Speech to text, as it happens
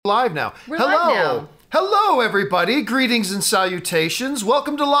Live now. We're Hello. live now. Hello, everybody. Greetings and salutations.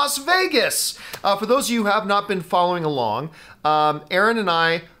 Welcome to Las Vegas. For those of you who have not been following along, Erin and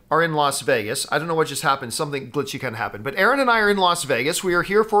I are in Las Vegas. I don't know what just happened. Something glitchy kind of happened. But Erin and I are in Las Vegas. We are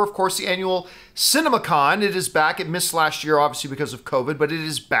here for, of course, the annual CinemaCon. It is back. It missed last year, obviously, because of COVID, but it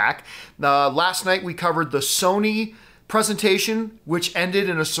is back. Last night, we covered the Sony presentation, which ended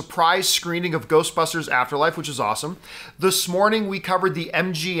in a surprise screening of Ghostbusters Afterlife, which is awesome. This morning, we covered the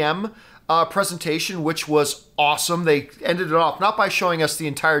MGM presentation, which was awesome. They ended it off not by showing us the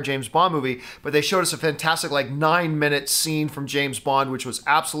entire James Bond movie, but they showed us a fantastic 9-minute scene from James Bond, which was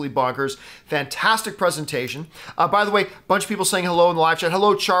absolutely bonkers. Fantastic presentation. By the way, a bunch of people saying hello in the live chat.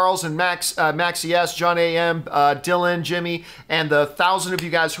 Hello, Charles and Max, Maxie S, John A.M., Dylan, Jimmy, and the 1,000 of you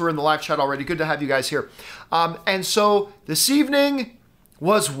guys who are in the live chat already. Good to have you guys here. And so this evening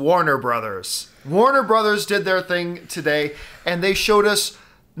was Warner Brothers. Warner Brothers did their thing today, and they showed us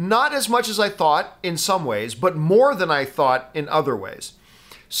not as much as I thought in some ways, but more than I thought in other ways.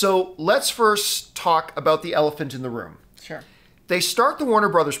 So let's first talk about the elephant in the room. Sure. They start the Warner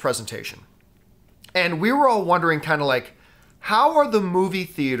Brothers presentation, and we were all wondering how are the movie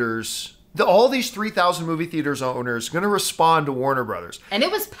theaters, all these 3,000 movie theaters owners, going to respond to Warner Brothers? And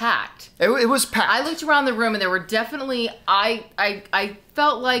it was packed. It was packed. I looked around the room and there were definitely, I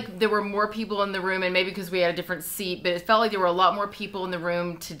felt like there were more people in the room, and maybe because we had a different seat, but it felt like there were a lot more people in the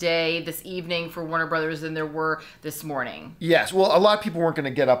room today, this evening, for Warner Brothers than there were this morning. Yes, well, a lot of people weren't going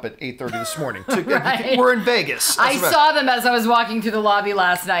to get up at 8:30 this morning. Right. We're in Vegas. I saw them as I was walking through the lobby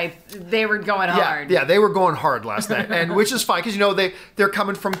last night. They were going hard. Yeah, they were going hard last night, and which is fine because they're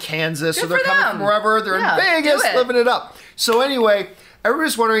coming from Kansas, Good or they're for coming them. from wherever. They're in Vegas, living it up. So anyway,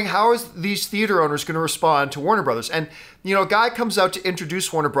 everybody's wondering how is these theater owners going to respond to Warner Brothers, and a guy comes out to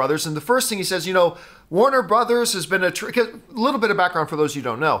introduce Warner Brothers, and the first thing he says, Warner Brothers has been a little bit of background for those you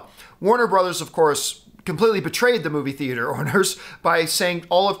don't know. Warner Brothers, of course, completely betrayed the movie theater owners by saying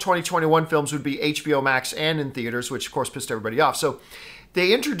all of 2021 films would be HBO Max and in theaters, which of course pissed everybody off. So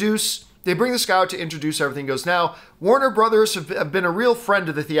they bring this guy out to introduce everything. Goes, now, Warner Brothers have been a real friend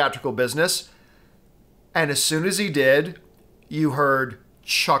to the theatrical business. And as soon as he did, you heard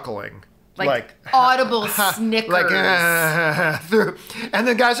chuckling. Like audible snickers. And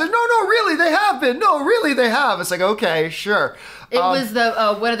the guy says, no, really, they have been. No, really, they have. It's like, okay, sure. It was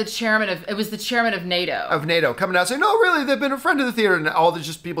the chairman of NATO. Of NATO coming out saying, no, really, they've been a friend of the theater. And all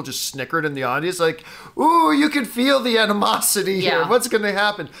the people just snickered in the audience like, ooh, you can feel the animosity here. What's going to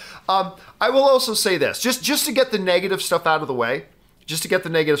happen? I will also say this, just to get the negative stuff out of the way.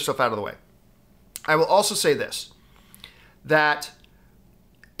 I will also say this, that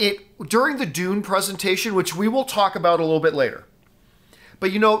during the Dune presentation, which we will talk about a little bit later,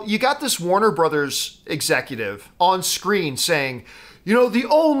 but you got this Warner Brothers executive on screen saying, the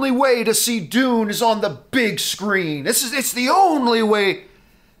only way to see Dune is on the big screen. It's the only way.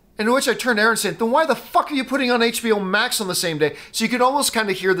 And to which I turned to Erin saying, then why the fuck are you putting on HBO Max on the same day? So you could almost kind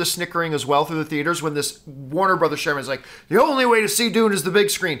of hear the snickering as well through the theaters when this Warner Brothers chairman is like, the only way to see Dune is the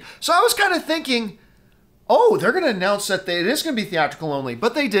big screen. So I was kind of thinking, oh, they're going to announce that it is going to be theatrical only,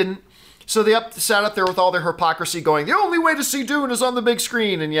 but they didn't. So they sat up there with all their hypocrisy going, the only way to see Dune is on the big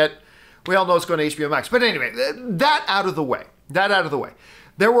screen, and yet we all know it's going to HBO Max. But anyway, that out of the way.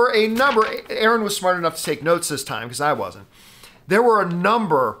 There were a number, Erin was smart enough to take notes this time because I wasn't. There were a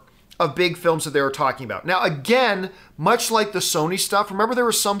number of big films that they were talking about. Now, again, much like the Sony stuff, remember there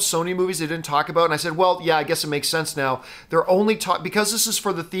were some Sony movies they didn't talk about? And I said, well, yeah, I guess it makes sense now. They're only because this is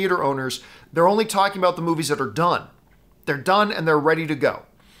for the theater owners, they're only talking about the movies that are done. They're done and they're ready to go.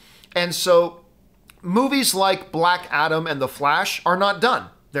 And so movies like Black Adam and The Flash are not done.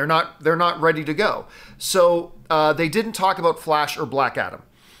 They're not ready to go. So they didn't talk about Flash or Black Adam.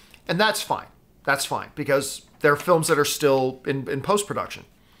 And that's fine. That's fine because they're films that are still in post-production.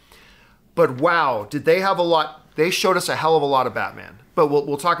 But wow, did they have a lot? They showed us a hell of a lot of Batman. But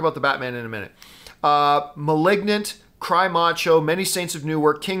we'll talk about the Batman in a minute. Malignant, Cry Macho, Many Saints of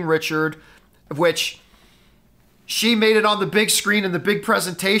Newark, King Richard, of which she made it on the big screen in the big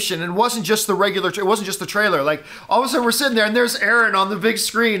presentation, and it wasn't just the trailer. Like all of a sudden we're sitting there and there's Erin on the big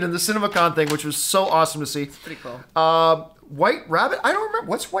screen in the CinemaCon thing, which was so awesome to see. It's pretty cool. White Rabbit? I don't remember.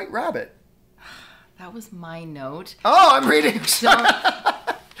 What's White Rabbit? That was my note. Oh, I'm reading.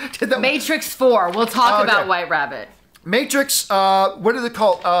 Matrix 4. We'll talk about White Rabbit. Matrix, what are they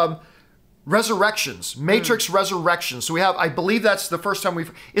called? Resurrections. Matrix Resurrections. So we have, I believe that's the first time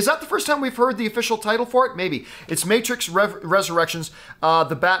is that the first time we've heard the official title for it? Maybe. It's Matrix Resurrections,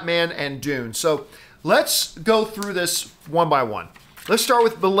 the Batman and Dune. So let's go through this one by one. Let's start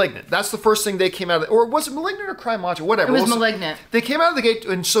with Malignant. That's the first thing they came out of, or was it Malignant or Cry Macho? Whatever. It was Malignant. They came out of the gate,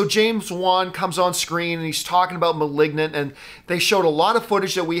 and so James Wan comes on screen, and he's talking about Malignant, and they showed a lot of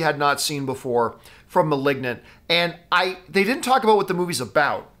footage that we had not seen before from Malignant, and they didn't talk about what the movie's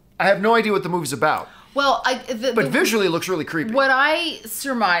about. I have no idea what the movie's about. Well, but visually it looks really creepy. What I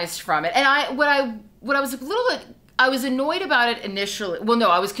surmised from it, and what I was a little bit, I was annoyed about it initially. Well,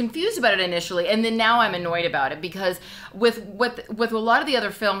 no, I was confused about it initially, and then now I'm annoyed about it because with a lot of the other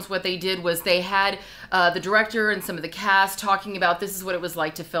films, what they did was they had the director and some of the cast talking about this is what it was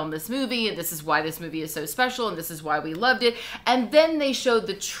like to film this movie, and this is why this movie is so special, and this is why we loved it. And then they showed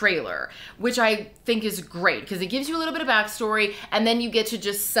the trailer, which I think is great because it gives you a little bit of backstory, and then you get to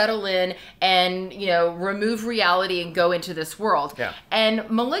just settle in and remove reality and go into this world. Yeah. And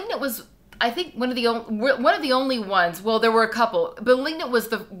Malignant was, I think, one of the only ones. Well, there were a couple. Malignant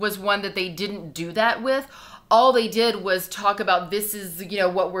was one that they didn't do that with. All they did was talk about this is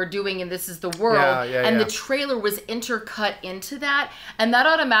what we're doing and this is the world. And the trailer was intercut into that, and that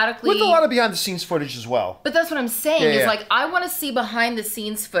automatically with a lot of behind the scenes footage as well. But that's what I'm saying like I want to see behind the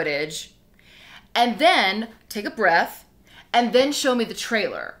scenes footage, and then take a breath, and then show me the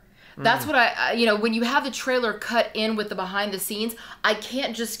trailer. That's what when you have the trailer cut in with the behind the scenes, I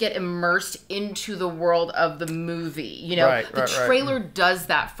can't just get immersed into the world of the movie. The trailer does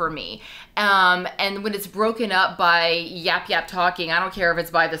that for me. And when it's broken up by yap talking, I don't care if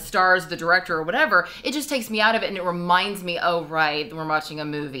it's by the stars, the director, or whatever, it just takes me out of it and it reminds me, oh, right, we're watching a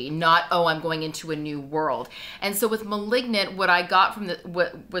movie, not, oh, I'm going into a new world. And so with Malignant, what I got from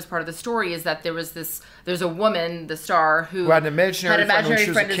what was part of the story is that there's a woman, the star, who had an imaginary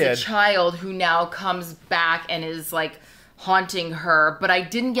friend as a child who now comes back and is like haunting her. But I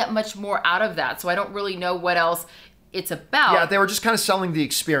didn't get much more out of that, so I don't really know what else it's about. Yeah, they were just kind of selling the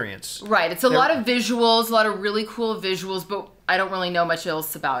experience. Right. It's a lot of visuals, a lot of really cool visuals, but I don't really know much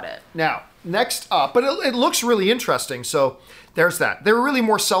else about it. Now, next up, but it looks really interesting, so there's that. They were really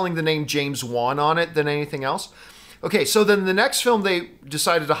more selling the name James Wan on it than anything else. Okay, so then the next film they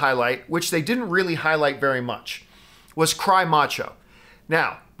decided to highlight, which they didn't really highlight very much, was Cry Macho.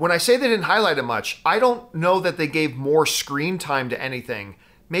 Now, when I say they didn't highlight it much, I don't know that they gave more screen time to anything.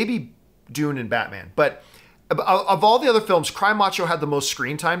 Maybe Dune and Batman, but of all the other films, Cry Macho had the most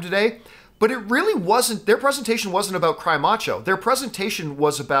screen time today, but it really wasn't, their presentation wasn't about Cry Macho. Their presentation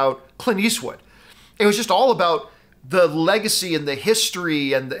was about Clint Eastwood. It was just all about the legacy and the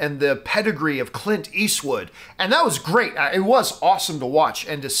history and the pedigree of Clint Eastwood. And that was great. It was awesome to watch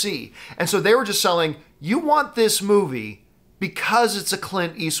and to see. And so they were just selling, you want this movie because it's a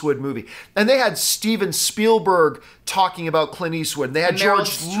Clint Eastwood movie. And they had Steven Spielberg talking about Clint Eastwood. They had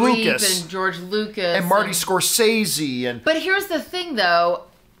George Lucas. And George Lucas. And Marty Scorsese. But here's the thing, though.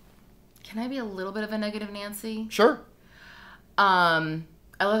 Can I be a little bit of a negative Nancy? Sure.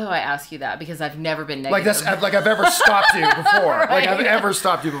 I love how I ask you that because I've never been negative. Like I've ever stopped you before. Right? Like I've ever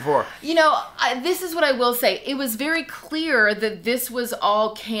stopped you before. This is what I will say. It was very clear that this was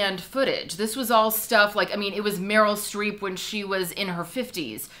all canned footage. This was all stuff it was Meryl Streep when she was in her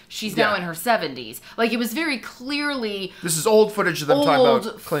 50s. She's now in her 70s. Like, it was very clearly... This is old footage of them talking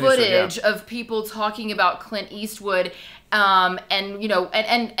about Clint Eastwood. Footage of people talking about Clint Eastwood. And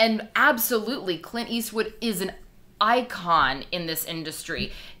absolutely, Clint Eastwood is an icon in this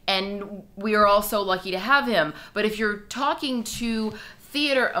industry, and we are all so lucky to have him. But if you're talking to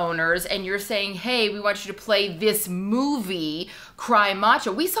theater owners and you're saying, hey, we want you to play this movie, Cry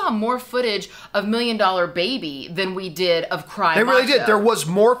Macho, we saw more footage of $1 Million Baby than we did of Cry Macho. They really did. There was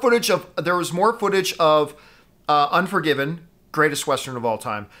more footage of Unforgiven, greatest Western of all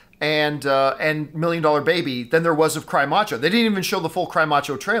time, and $1 Million Baby than there was of Cry Macho. They didn't even show the full Cry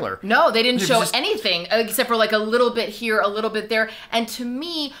Macho trailer. No, they didn't show anything except for like a little bit here, a little bit there. And to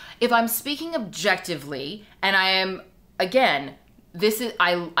me, if I'm speaking objectively, and I am, again,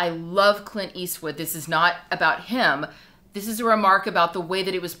 I love Clint Eastwood. This is not about him. This is a remark about the way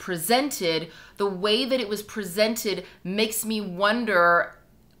that it was presented. The way that it was presented makes me wonder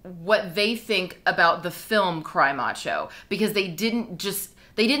what they think about the film Cry Macho, because they didn't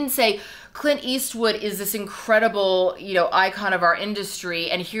say Clint Eastwood is this incredible, icon of our industry,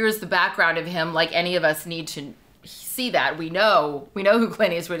 and here's the background of him. Like, any of us need to see that. We know who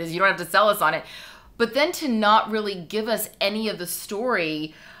Clint Eastwood is. You don't have to sell us on it. But then to not really give us any of the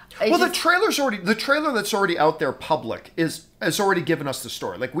story, Well, the trailer that's already out there public has already given us the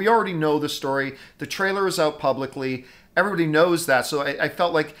story. Like, we already know the story. The trailer is out publicly. Everybody knows that. So I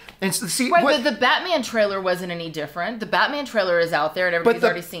felt like, and see, but the Batman trailer wasn't any different. The Batman trailer is out there, and everybody's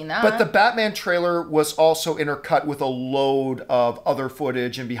already seen that. But the Batman trailer was also intercut with a load of other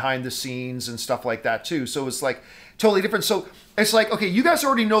footage and behind the scenes and stuff like that too. So it's like totally different. So it's like, okay, you guys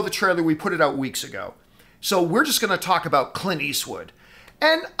already know the trailer. We put it out weeks ago. So we're just going to talk about Clint Eastwood.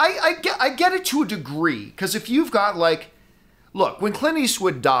 And I get it to a degree, because if you've got, like, look, when Clint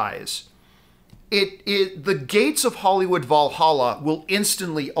Eastwood dies, the gates of Hollywood Valhalla will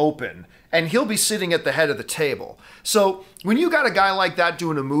instantly open, and he'll be sitting at the head of the table. So when you got a guy like that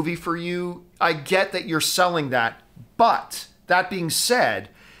doing a movie for you, I get that you're selling that. But that being said,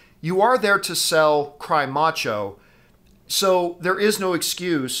 you are there to sell Cry Macho. So there is no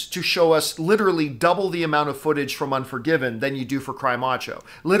excuse to show us literally double the amount of footage from Unforgiven than you do for Cry Macho.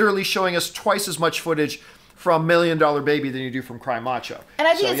 Literally showing us twice as much footage from $1 Million Baby than you do from Cry Macho. And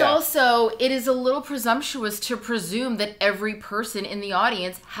I think it is a little presumptuous to presume that every person in the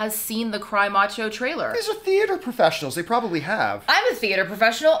audience has seen the Cry Macho trailer. These are theater professionals. They probably have. I'm a theater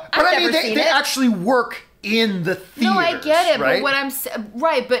professional. But I've never seen it. They actually work in the theaters. No, I get it.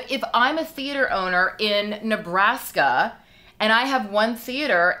 Right? But if I'm a theater owner in Nebraska and I have one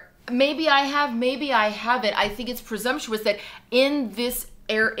theater, maybe I have, maybe I haven't. I think it's presumptuous that in this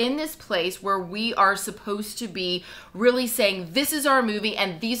place where we are supposed to be really saying, this is our movie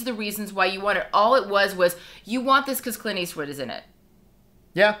and these are the reasons why you want it. All it was you want this because Clint Eastwood is in it.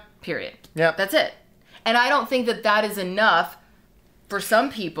 Yeah. Period. Yeah. That's it. And I don't think that is enough for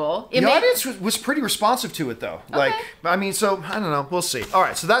some people. The audience was pretty responsive to it, though. Okay. Like, I mean, so, I don't know. We'll see. All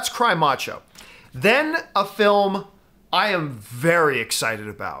right, so that's Cry Macho. Then a film I am very excited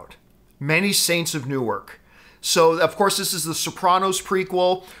about, Many Saints of Newark. So, of course, this is the Sopranos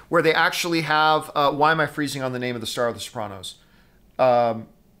prequel, where they actually have, why am I freezing on the name of the star of the Sopranos?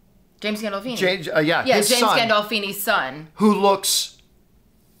 James Gandolfini. James James Gandolfini's son. Who looks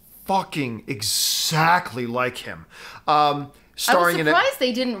fucking exactly like him. I was surprised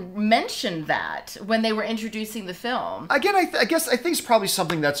they didn't mention that when they were introducing the film. Again, I think it's probably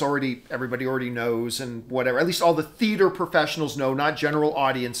something that's everybody already knows and whatever. At least all the theater professionals know, not general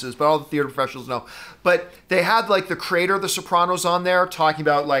audiences, but all the theater professionals know. But they had, like, the creator of The Sopranos on there talking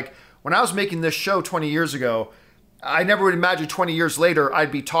about, like, when I was making this show 20 years ago, I never would imagine 20 years later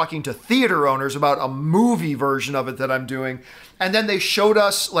I'd be talking to theater owners about a movie version of it that I'm doing. And then they showed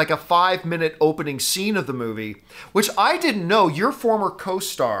us, like, a 5-minute opening scene of the movie, which I didn't know. Your former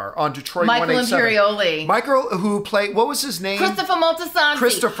co-star on Detroit 187. Michael Imperioli. Michael, who played, what was his name? Christopher Moltisanti.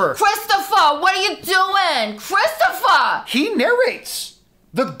 Christopher, what are you doing? Christopher! He narrates.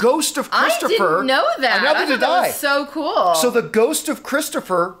 The ghost of Christopher. I didn't know that. Neither did I. That was so cool. So the ghost of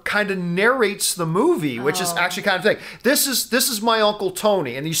Christopher kind of narrates the movie, which is actually kind of thing. This is my Uncle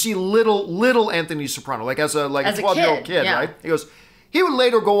Tony, and you see little Anthony Soprano, like as a 12-year-old kid, yeah. right? He goes, he would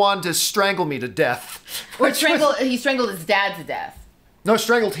later go on to strangle me to death. He strangled his dad to death. No,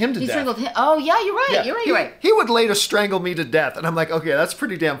 strangled him to death. He strangled him. Oh, yeah, you're right. Yeah. You're right. He would later strangle me to death. And I'm like, okay, that's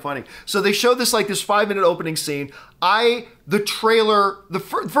pretty damn funny. So they show this 5-minute opening scene. The trailer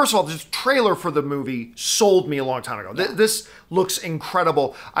for the movie sold me a long time ago. Yeah. This looks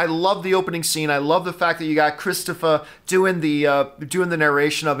incredible. I love the opening scene. I love the fact that you got Christopher doing the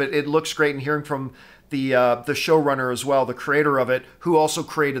narration of it. It looks great, and hearing from the showrunner as well, the creator of it, who also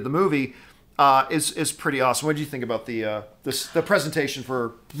created the movie. Is pretty awesome. What did you think about the presentation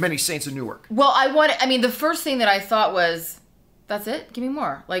for Many Saints of Newark? Well, the first thing that I thought was, that's it? Give me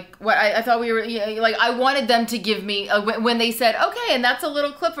more. Like, what I thought we were, I wanted them to give me, when they said, okay, and that's a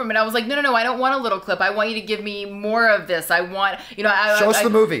little clip from it, I was like, no, I don't want a little clip. I want you to give me more of this. I want, show us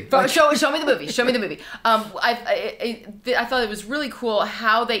the movie. Show me the movie. Show me the movie. I thought it was really cool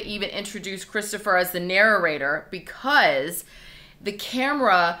how they even introduced Christopher as the narrator, because the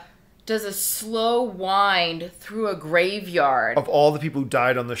camera does a slow wind through a graveyard. Of all the people who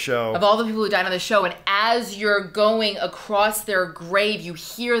died on the show. And as you're going across their grave, you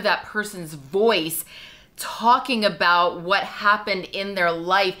hear that person's voice talking about what happened in their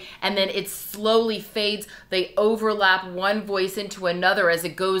life, and then it slowly fades. They overlap one voice into another as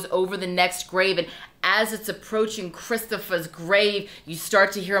it goes over the next grave, and as it's approaching Christopher's grave, you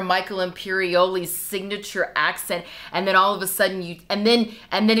start to hear Michael Imperioli's signature accent, and then all of a sudden and then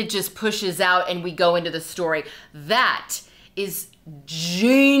it just pushes out, and we go into the story. That is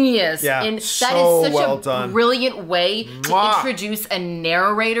genius. Yeah, that is so such a brilliant way to introduce a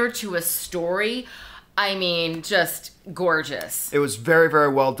narrator to a story. I mean, just gorgeous. It was very, very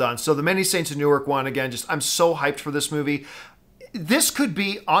well done. So the Many Saints of Newark one, again, I'm so hyped for this movie. this could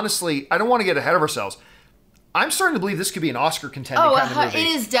be, honestly, I don't want to get ahead of ourselves. I'm starting to believe this could be an Oscar contending kind of movie. It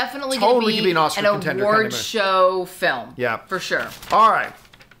is definitely totally going to be an Oscar contender kind of award movie. show film. Yeah. For sure. All right.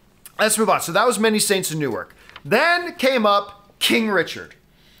 Let's move on. So that was Many Saints in Newark. Then came up King Richard,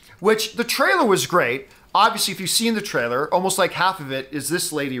 which the trailer was great. Obviously, if you've seen the trailer, almost like half of it is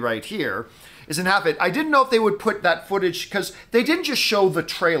this lady right here. Isn't half it. I didn't know if they would put that footage, because they didn't just show the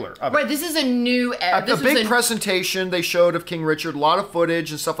trailer of it. Right, this is a new... A big presentation they showed of King Richard, a lot of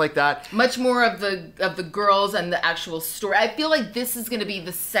footage and stuff like that. Much more of the girls and the actual story. I feel like this is going to be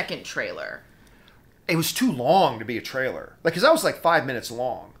the second trailer. It was too long to be a trailer. Like, because that was like 5 minutes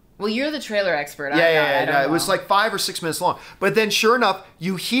long. Well, you're the trailer expert. Yeah. It was like 5 or 6 minutes long. But then, sure enough,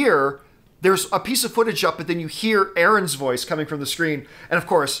 you hear... There's a piece of footage up, but then you hear Erin's voice coming from the screen. And of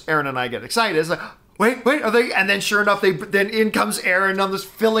course, Erin and I get excited. It's like, wait, are they? And then sure enough, then in comes Erin on this,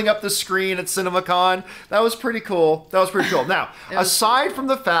 filling up the screen at CinemaCon. That was pretty cool. Now, aside from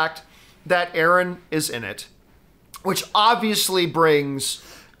the fact that Erin is in it, which obviously brings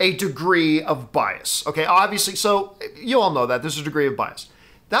a degree of bias. Okay, obviously, so you all know that there's a degree of bias.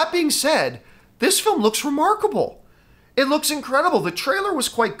 That being said, this film looks remarkable. It looks incredible. The trailer was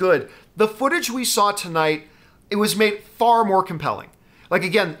quite good. The footage we saw tonight, it was made far more compelling. Like,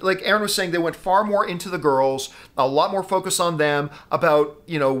 again, like Erin was saying, they went far more into the girls, a lot more focus on them, about,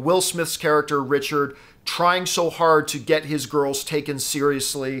 Will Smith's character, Richard, trying so hard to get his girls taken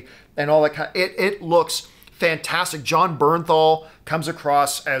seriously and all that kind of, it looks fantastic. John Bernthal comes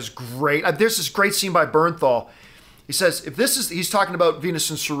across as great. There's this great scene by Bernthal. He says, he's talking about Venus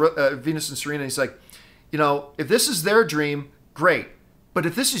and Serena, he's like, if this is their dream, great. But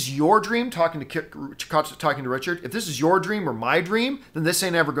if this is your dream, talking to Richard, if this is your dream or my dream, then this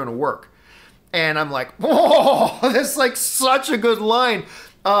ain't ever going to work. And I'm like, whoa, that's like such a good line.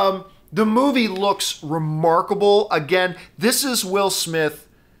 The movie looks remarkable. Again, this is Will Smith.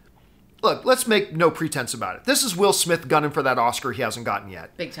 Look, let's make no pretense about it. This is Will Smith gunning for that Oscar he hasn't gotten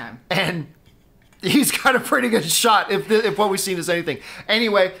yet. Big time. And he's got a pretty good shot if what we've seen is anything.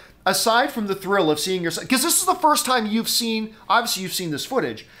 Anyway, aside from the thrill of seeing yourself, because this is the first time obviously you've seen this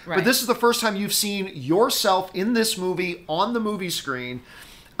footage, right, but this is the first time you've seen yourself in this movie on the movie screen.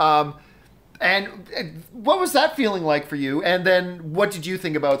 And what was that feeling like for you? And then what did you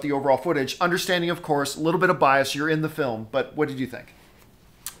think about the overall footage? Understanding, of course, a little bit of bias. You're in the film, but what did you think?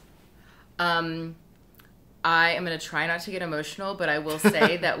 I am going to try not to get emotional, but I will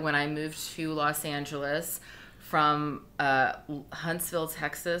say that when I moved to Los Angeles from Huntsville,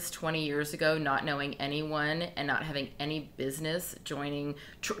 Texas, 20 years ago, not knowing anyone and not having any business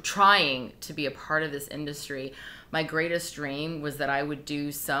trying to be a part of this industry, my greatest dream was that I would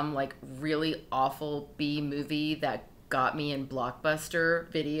do some like really awful B movie that got me in Blockbuster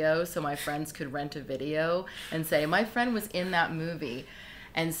Video so my friends could rent a video and say, my friend was in that movie.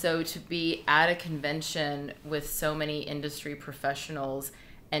 And so to be at a convention with so many industry professionals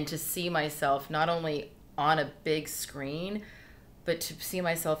and to see myself not only on a big screen, but to see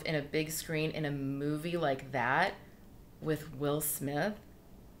myself in a big screen in a movie like that with Will Smith,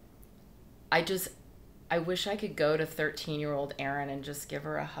 I wish I could go to 13-year-old Erin and just give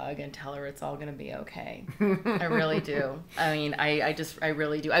her a hug and tell her it's all going to be okay. I really do. I mean, I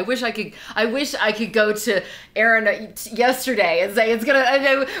really do. I wish I could go to Erin yesterday and say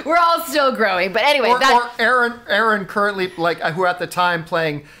we're all still growing. But anyway, or Erin currently, like, who at the time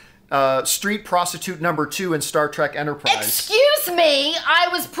playing street prostitute number 2 in Star Trek Enterprise. Excuse me, I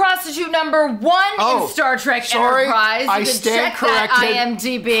was prostitute number 1 in Star Trek Enterprise. I stand corrected.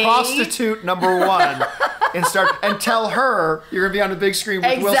 IMDb. Prostitute number 1 in Star Trek, and tell her you're gonna be on the big screen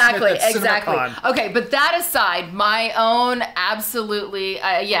with Will Smith at CinemaCon. Okay, but that aside, my own absolutely,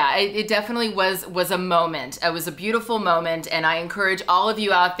 it definitely was a moment. It was a beautiful moment, and I encourage all of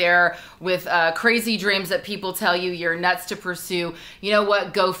you out there with crazy dreams that people tell you you're nuts to pursue. You know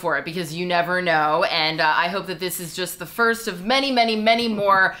what? Go for it, because you never know. And I hope that this is just the first of many, many, many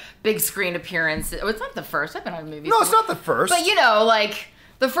more big screen appearances. Oh, it's not the first. I've been on movies. No, it's not the first. But like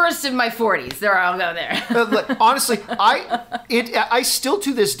the first in my 40s. There, I'll go there. Honestly, I still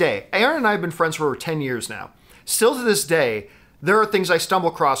to this day, Erin and I have been friends for over 10 years now. Still to this day, there are things I stumble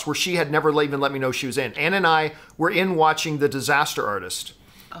across where she had never even let me know she was in. Ann and I were in watching The Disaster Artist.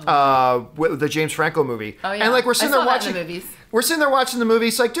 The James Franco movie. Oh, yeah. And like we're sitting there watching the movies. We're sitting there watching the movie.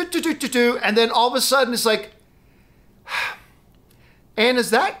 It's like do, and then all of a sudden it's like, Ann, is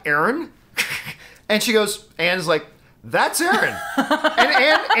that Erin? And she goes, Ann's like, that's Erin.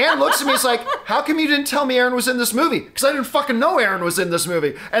 And Ann looks at me. It's like, how come you didn't tell me Erin was in this movie? Because I didn't fucking know Erin was in this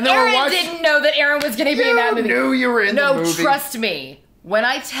movie. And then Erin didn't know that Erin was going to be in that movie. You knew you were in the movie. No, trust me. When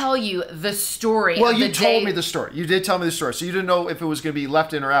I tell you the story Well, of the you told day, me the story. You did tell me the story. So you didn't know if it was going to be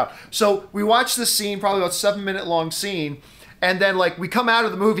left in or out. So we watched this scene, probably about 7-minute long scene. And then, like, we come out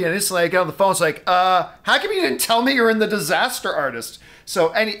of the movie and instantly I get on the phone. It's like, how come you didn't tell me you're in The Disaster Artist? So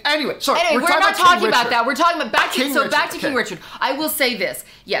anyway, sorry. We're not talking about that. We're talking about King Richard. I will say this.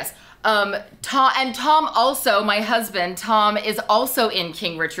 Yes. Tom also, my husband, Tom is also in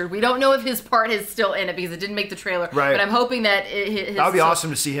King Richard. We don't know if his part is still in it because it didn't make the trailer. Right. But I'm hoping that that would be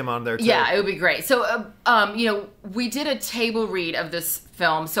awesome to see him on there too. Yeah, it would be great. So, we did a table read of this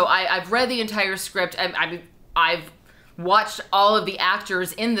film. So I've read the entire script. I've watched all of the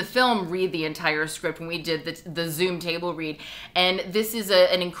actors in the film read the entire script when we did the Zoom table read. And this is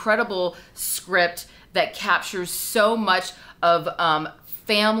an incredible script that captures so much of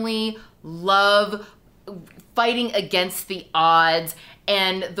family, love, fighting against the odds,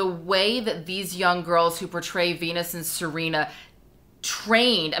 and the way that these young girls who portray Venus and Serena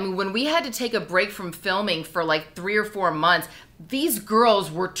trained. I mean, when we had to take a break from filming for like 3 or 4 months, these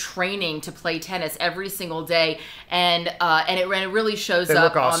girls were training to play tennis every single day, and it really shows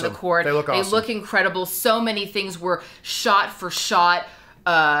up on the court. They look awesome. They look incredible. So many things were shot for shot,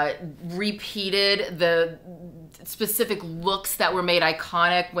 repeated. The specific looks that were made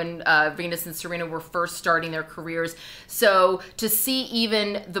iconic when Venus and Serena were first starting their careers. So to see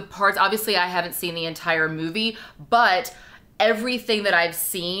even the parts, obviously I haven't seen the entire movie, but everything that I've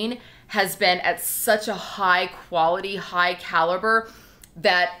seen has been at such a high quality, high caliber,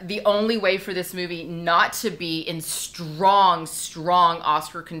 that the only way for this movie not to be in strong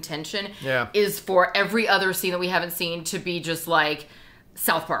Oscar contention is for every other scene that we haven't seen to be just like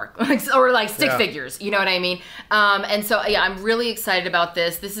South Park or like stick figures, you know what I mean? And so, yeah, I'm really excited about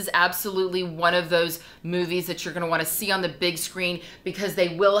this. This is absolutely one of those movies that you're going to want to see on the big screen, because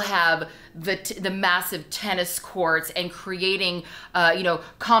they will have the massive tennis courts, and creating,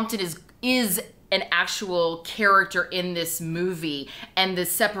 Compton is an actual character in this movie, and the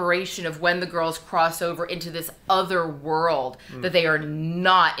separation of when the girls cross over into this other world that they are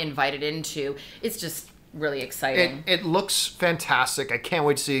not invited into. It's just really exciting. It looks fantastic. I can't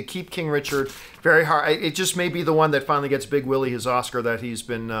wait to see it. Keep King Richard very hard. It just may be the one that finally gets Big Willie his Oscar that he's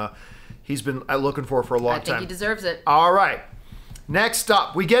been looking for a long time. I think he deserves it. All right. Next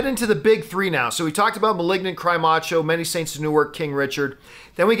up, we get into the big three now. So we talked about Malignant, Cry Macho, Many Saints of Newark, King Richard.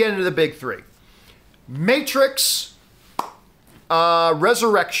 Then we get into the big three. Matrix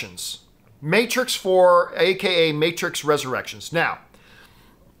Resurrections. Matrix 4, a.k.a. Matrix Resurrections. Now,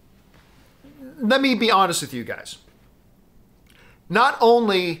 let me be honest with you guys. Not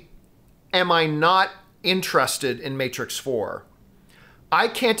only am I not interested in Matrix 4, I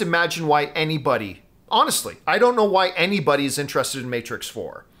can't imagine why anybody, honestly, I don't know why anybody is interested in Matrix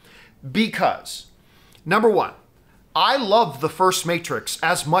 4. Because, number one, I love the first Matrix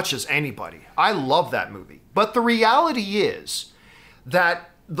as much as anybody. I love that movie. But the reality is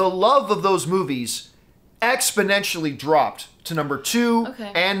that the love of those movies exponentially dropped to number 2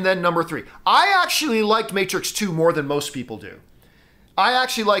 and then number 3. I actually liked Matrix 2 more than most people do. I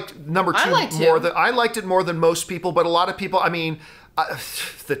actually liked number 2 more than I liked it more than most people, but a lot of people, I mean,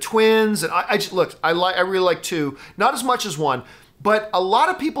 the twins, and I just look, I really like 2, not as much as 1, but a lot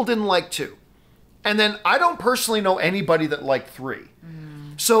of people didn't like 2. And then I don't personally know anybody that liked 3.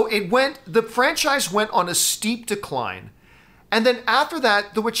 So the franchise went on a steep decline. And then after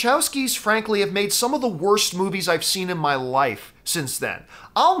that, the Wachowskis, frankly, have made some of the worst movies I've seen in my life since then.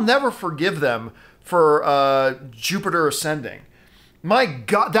 I'll never forgive them for Jupiter Ascending. My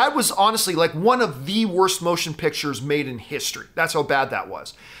God, that was honestly like one of the worst motion pictures made in history. That's how bad that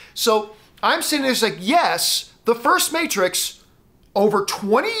was. So I'm sitting there like, yes, the first Matrix over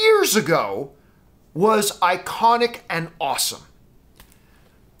 20 years ago was iconic and awesome.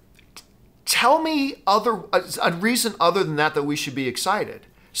 Tell me a reason other than that we should be excited.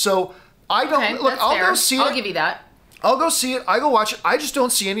 So I don't look. I'll go see it. I'll give you that. I'll go see it. I go watch it. I just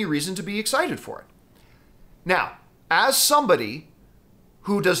don't see any reason to be excited for it. Now, as somebody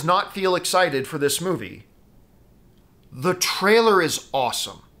who does not feel excited for this movie, the trailer is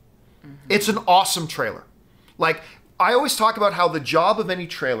awesome. It's an awesome trailer. Like, I always talk about how the job of any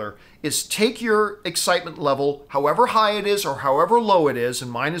trailer is take your excitement level, however high it is or however low it is,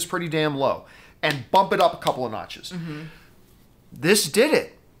 and mine is pretty damn low, and bump it up a couple of notches. This did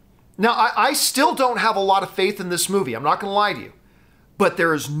it. Now, I still don't have a lot of faith in this movie. I'm not going to lie to you. But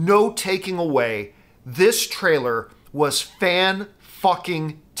there is no taking away. This trailer was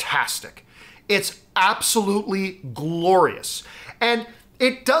fan-fucking-tastic. It's absolutely glorious. And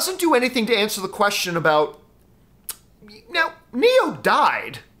it doesn't do anything to answer the question about, now, Neo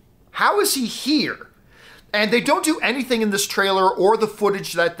died. How is he here? And they don't do anything in this trailer or the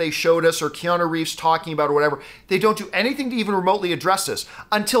footage that they showed us or Keanu Reeves talking about or whatever. They don't do anything to even remotely address this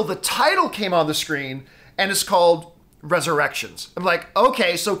until the title came on the screen and it's called Resurrections. I'm like,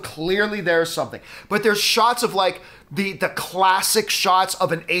 okay, so clearly there's something. But there's shots of like the classic shots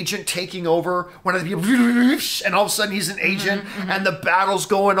of an agent taking over one of the people, and all of a sudden he's an agent and the battle's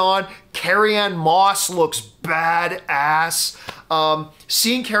going on. Carrie-Anne Moss looks badass.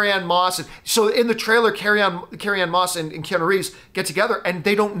 Seeing Carrie-Anne Moss, so in the trailer, Carrie-Anne Moss and Keanu Reeves get together and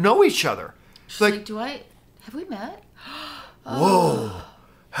they don't know each other. She's like, have we met? Whoa,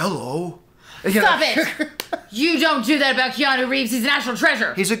 hello. Stop it! You don't do that about Keanu Reeves. He's a national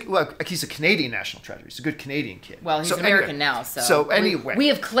treasure. He's a Canadian national treasure. He's a good Canadian kid. Well, he's American now, so. So anyway. We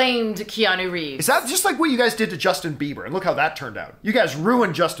have claimed Keanu Reeves. Is that just like what you guys did to Justin Bieber? And look how that turned out. You guys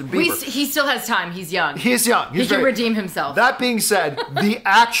ruined Justin Bieber. He still has time. He's young. He's young. He can redeem himself. That being said, the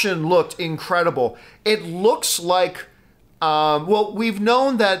action looked incredible. It looks like, we've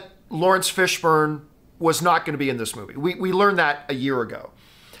known that Lawrence Fishburne was not going to be in this movie. We learned that a year ago.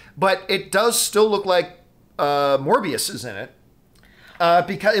 But it does still look like Morbius is in it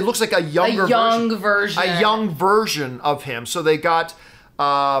because it looks like a young version of him. So they got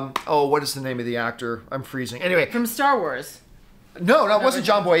what is the name of the actor? I'm freezing. Anyway, from Star Wars. No, it wasn't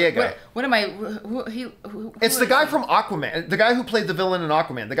John Boyega. What am I? It's the guy from Aquaman. The guy who played the villain in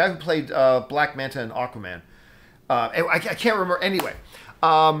Aquaman. The guy who played Black Manta in Aquaman. I can't remember. Anyway,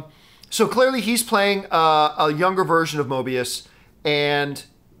 so clearly he's playing a younger version of Mobius, and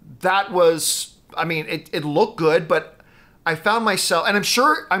that was, I mean, it looked good, but I found myself, and I'm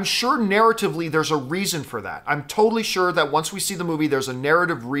sure narratively there's a reason for that. I'm totally sure that once we see the movie, there's a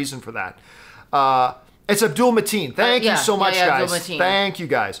narrative reason for that. It's Abdul Mateen. Thank you so much, guys. Thank you,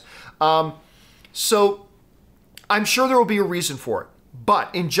 guys. So I'm sure there will be a reason for it.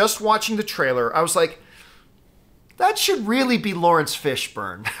 But in just watching the trailer, I was like, that should really be Lawrence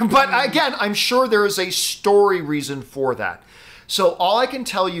Fishburne. But again, I'm sure there is a story reason for that. So all I can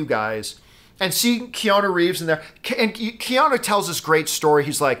tell you guys, and seeing Keanu Reeves in there, and Keanu tells this great story.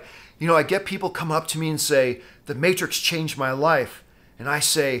 He's like, I get people come up to me and say, The Matrix changed my life. And I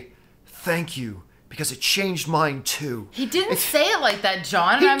say, thank you, because it changed mine too. He didn't say it like that,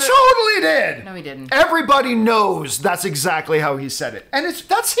 John. He totally did. No, he didn't. Everybody knows that's exactly how he said it. And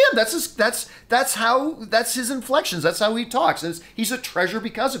that's him. That's his inflections. That's how he talks. He's a treasure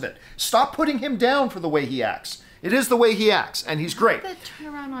because of it. Stop putting him down for the way he acts. It is the way he acts, and he's great. How did that turn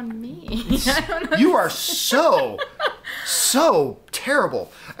around on me? You are so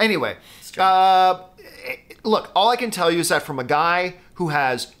terrible. Anyway, look, all I can tell you is that from a guy who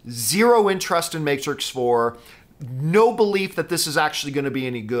has zero interest in Matrix 4, no belief that this is actually going to be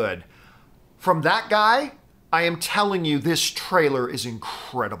any good, from that guy, I am telling you this trailer is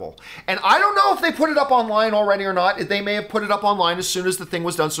incredible. And I don't know if they put it up online already or not. They may have put it up online as soon as the thing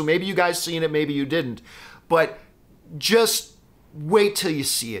was done, so maybe you guys seen it, maybe you didn't. But just wait till you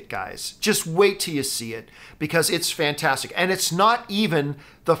see it, guys. Just wait till you see it, because it's fantastic. And it's not even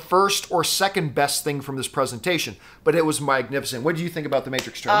the first or second best thing from this presentation, but it was magnificent. What do you think about the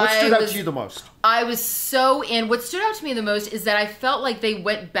Matrix trailer? What stood out to you the most? I was so in. What stood out to me the most is that I felt like they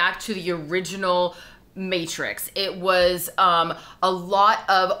went back to the original Matrix. It was a lot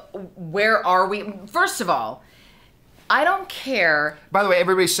of, where are we? First of all, I don't care. By the way,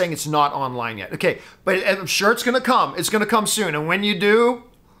 everybody's saying it's not online yet. Okay, but I'm sure it's going to come. It's going to come soon. And when you do,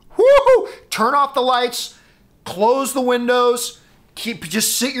 turn off the lights, close the windows,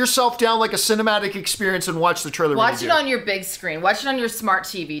 just sit yourself down like a cinematic experience and watch the trailer. Watch it on your big screen. Watch it on your smart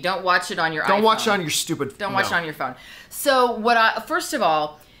TV. Don't watch it on your iPhone. Don't watch it on your stupid. Don't watch it on your phone. So first of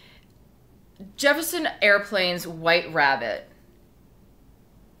all, Jefferson Airplane's White Rabbit.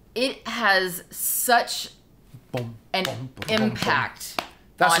 It has such an impact.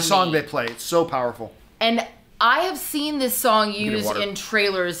 That's the song they play. It's so powerful. And I have seen this song used in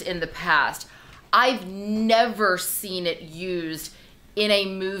trailers in the past. I've never seen it used in a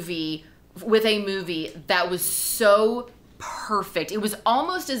movie, with a movie that was so perfect. It was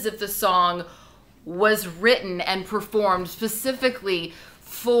almost as if the song was written and performed specifically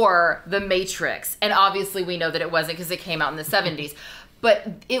for The Matrix. And obviously we know that it wasn't, because it came out in the 70s. But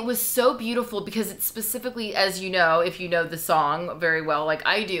it was so beautiful because it's specifically, as you know, if you know the song very well, like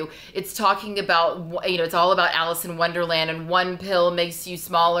I do, it's talking about, it's all about Alice in Wonderland, and one pill makes you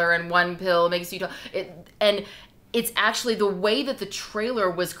smaller and one pill makes you and it's actually the way that the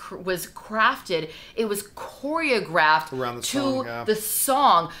trailer was crafted. It was choreographed around the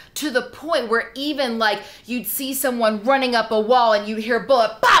song, to the point where even like you'd see someone running up a wall and you'd hear a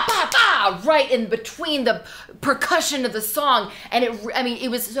bullet, ba ba ba, right in between the percussion of the song, and it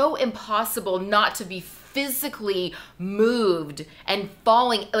was so impossible not to be physically moved and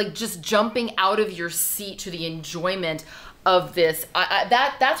falling, like just jumping out of your seat to the enjoyment of this.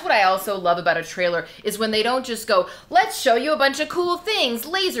 That's what I also love about a trailer, is when they don't just go, let's show you a bunch of cool things,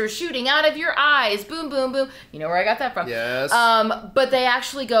 lasers shooting out of your eyes, boom, boom, boom. You know where I got that from. Yes. But they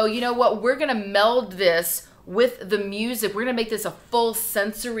actually go, you know what, we're going to meld this with the music. We're going to make this a full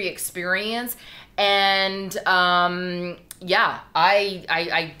sensory experience. And yeah,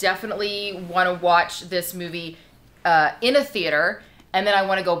 I definitely want to watch this movie in a theater, and then I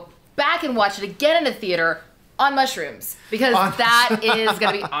want to go back and watch it again in a theater on mushrooms, because that is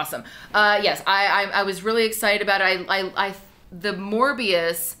going to be awesome. Yes, I was really excited about it. The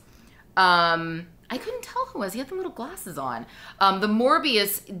Morbius, I couldn't tell who it was. He had the little glasses on. The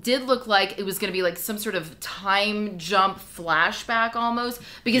Morbius did look like it was going to be like some sort of time jump flashback almost,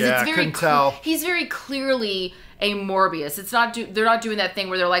 because yeah, it's very couldn't tell. He's very clearly a Morbius. It's not they're not doing that thing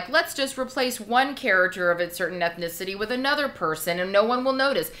where they're like, let's just replace one character of a certain ethnicity with another person and no one will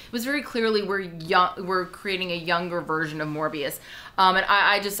notice. It was very clearly we're creating a younger version of Morbius. And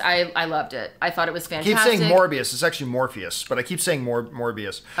I loved it. I thought it was fantastic. I keep saying Morbius. It's actually Morpheus, but I keep saying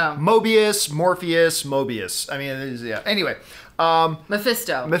Morbius. Oh. Mobius, Morpheus, Mobius. I mean, it is, yeah. Anyway.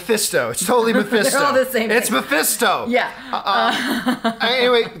 Mephisto. It's totally Mephisto. They're all the same It's thing. Mephisto. Yeah.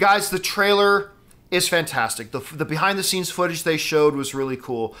 Anyway, guys, the trailer is fantastic. The behind the scenes footage they showed was really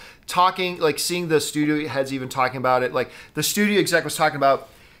cool. Seeing the studio heads even talking about it. Like, the studio exec was talking about,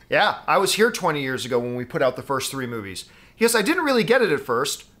 yeah, I was here 20 years ago when we put out the first 3 movies. Yes, I didn't really get it at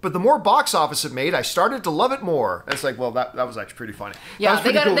first, but the more box office it made, I started to love it more. And it's like, well, that was actually pretty funny. Yeah,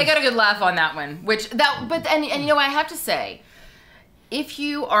 they got a good laugh on that one. And you know, I have to say, if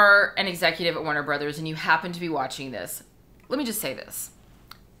you are an executive at Warner Brothers and you happen to be watching this, let me just say this.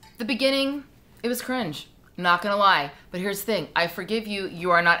 The beginning, it was cringe. I'm not going to lie. But here's the thing. I forgive you.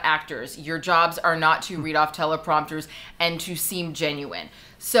 You are not actors. Your jobs are not to read off teleprompters and to seem genuine.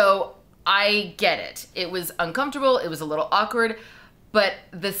 So I get it. It was uncomfortable. It was a little awkward. But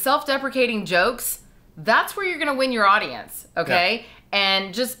the self-deprecating jokes, that's where you're going to win your audience. Okay? Yeah.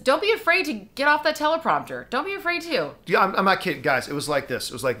 And just don't be afraid to get off that teleprompter. Don't be afraid to. Yeah, I'm not kidding. Guys, it was like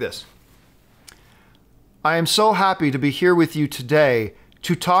this. I am so happy to be here with you today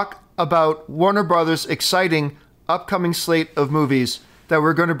to talk about Warner Brothers' exciting upcoming slate of movies that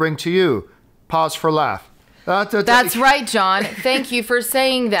we're going to bring to you. Pause for laugh. That's right, John. Thank you for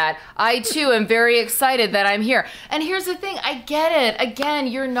saying that. I, too, am very excited that I'm here. And here's the thing. I get it. Again,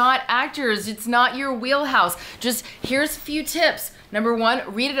 you're not actors. It's not your wheelhouse. Just here's a few tips. Number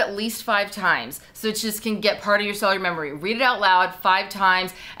 1, read it at least 5 times so it just can get part of your cellular memory. Read it out loud 5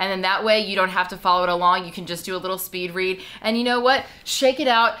 times, and then that way you don't have to follow it along. You can just do a little speed read. And you know what? Shake it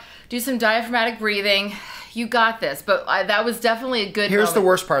out. Do some diaphragmatic breathing. You got this. But that was definitely a good Here's moment. The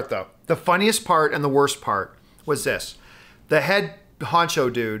worst part, though. The funniest part and the worst part was this. The head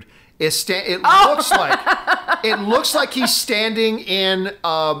honcho dude is it looks like he's standing in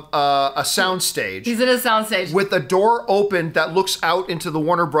a soundstage. He's in a soundstage with a door open that looks out into the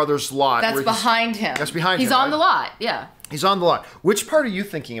Warner Brothers lot. That's behind him. That's behind him. He's on the lot. Yeah. He's on the lot. Which part are you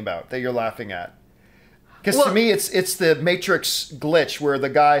thinking about that you're laughing at? Because to me, it's the Matrix glitch where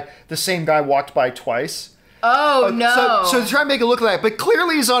the same guy walked by twice. Oh, no. So try and make it look like that. But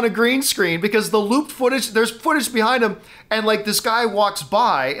clearly he's on a green screen because the looped footage, there's footage behind him, and like this guy walks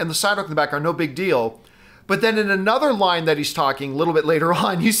by and the sidewalk in the background, no big deal. But then in another line that he's talking a little bit later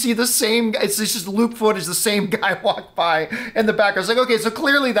on, you see the same, it's just loop footage, the same guy walked by in the background. It's like, okay, so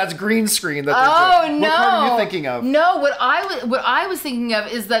clearly that's green screen. No. What part are you thinking of? No, what I was thinking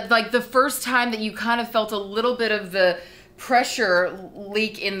of is that like the first time that you kind of felt a little bit of the pressure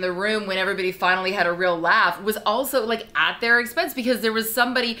leak in the room when everybody finally had a real laugh was also like at their expense, because there was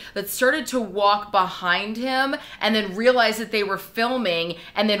somebody that started to walk behind him and then realized that they were filming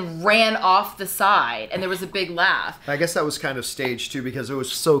and then ran off the side, and there was a big laugh. I guess that was kind of staged too because it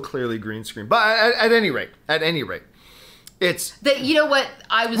was so clearly green screen. But at any rate, it's that, you know what,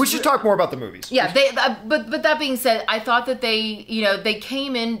 we should talk more about the movies. Yeah, but that being said, I thought that they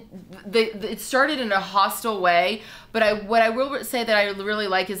came in. It started in a hostile way, but what I will say that I really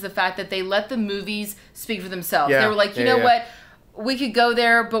like is the fact that they let the movies speak for themselves. Yeah. They were like, you know what, we could go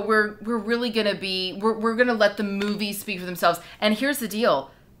there, but we're really gonna we're gonna let the movies speak for themselves. And here's the deal.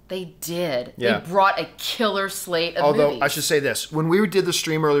 They did. Yeah. They brought a killer slate of movies. Although I should say this, when we did the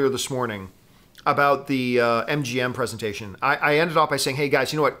stream earlier this morning about the MGM presentation, I ended off by saying, hey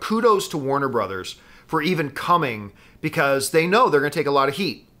guys, you know what? Kudos to Warner Brothers for even coming, because they know they're going to take a lot of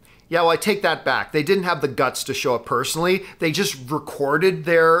heat. Yeah, well, I take that back. They didn't have the guts to show up personally. They just recorded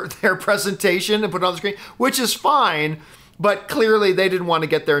their presentation and put it on the screen, which is fine. But clearly they didn't want to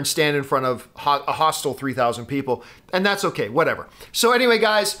get there and stand in front of a hostile 3,000 people. And that's okay, whatever. So anyway,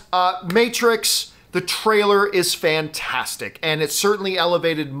 guys, Matrix, the trailer is fantastic. And it certainly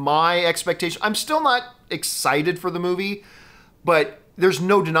elevated my expectation. I'm still not excited for the movie, but there's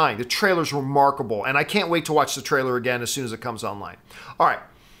no denying the trailer's remarkable. And I can't wait to watch the trailer again as soon as it comes online. All right.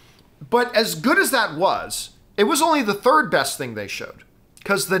 But as good as that was, it was only the third best thing they showed.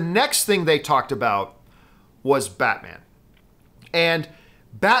 Because the next thing they talked about was Batman. And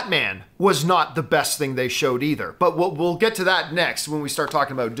Batman was not the best thing they showed either. But we'll get to that next when we start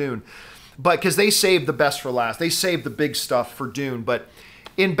talking about Dune. But because they saved the best for last. They saved the big stuff for Dune. But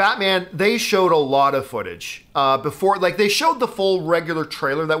in Batman, they showed a lot of footage. Before, like, they showed the full regular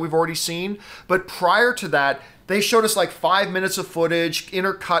trailer that we've already seen. But prior to that, they showed us like 5 minutes of footage,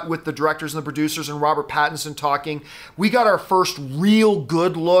 intercut with the directors and the producers and Robert Pattinson talking. We got our first real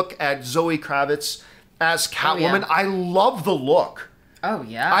good look at Zoe Kravitz as Catwoman. yeah. I love the look. Oh,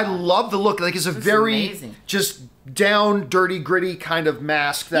 yeah. I love the look. Like, it's a very amazing. just down, dirty, gritty kind of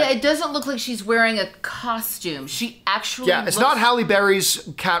mask. That, Yeah, it doesn't look like she's wearing a costume. She actually yeah, it's not Halle Berry's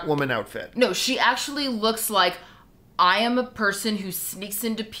Catwoman outfit. No, she actually looks like, I am a person who sneaks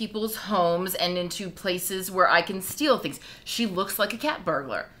into people's homes and into places where I can steal things. She looks like a cat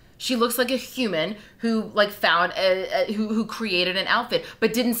burglar. She looks like a human who like found who created an outfit,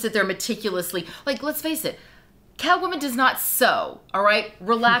 but didn't sit there meticulously. Like, let's face it, Catwoman does not sew. All right,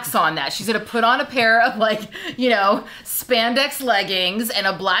 relax on that. She's gonna put on a pair of spandex leggings and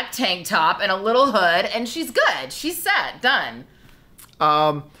a black tank top and a little hood, and she's good. She's set, done.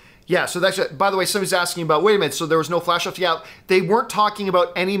 Yeah, so that's it. By the way, somebody's asking about, wait a minute, so there was no flash off? Yeah, they weren't talking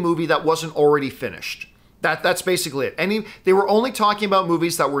about any movie that wasn't already finished. That's basically it. They were only talking about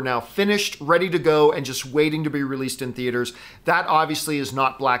movies that were now finished, ready to go, and just waiting to be released in theaters. That obviously is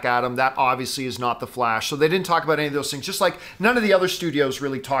not Black Adam. That obviously is not The Flash. So they didn't talk about any of those things. Just like none of the other studios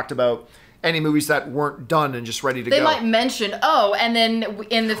really talked about any movies that weren't done and just ready to go. They might mention, and then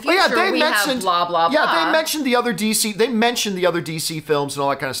in the future we have blah, blah, blah. Yeah, they mentioned the other DC. They mentioned the other DC films and all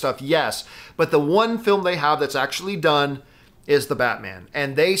that kind of stuff, yes. But the one film they have that's actually done is the Batman.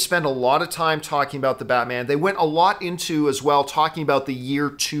 And they spend a lot of time talking about the Batman. They went a lot into, as well, talking about the year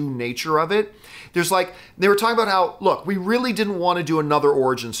 2 nature of it. They were talking about how, look, we really didn't want to do another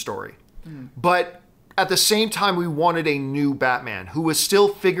origin story. But at the same time, we wanted a new Batman who was still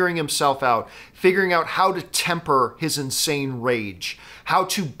figuring himself out, figuring out how to temper his insane rage, how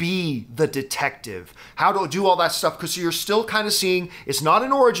to be the detective, how to do all that stuff. Because you're still kind of seeing, it's not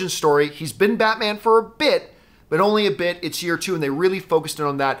an origin story. He's been Batman for a bit, but only a bit. It's year 2, and they really focused in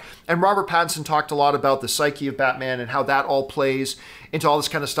on that. And Robert Pattinson talked a lot about the psyche of Batman and how that all plays into all this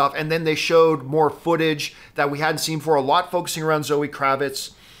kind of stuff. And then they showed more footage that we hadn't seen before, a lot focusing around Zoe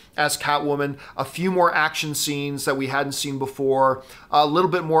Kravitz as Catwoman, a few more action scenes that we hadn't seen before, a little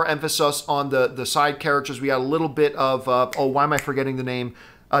bit more emphasis on the side characters. We had a little bit of, why am I forgetting the name?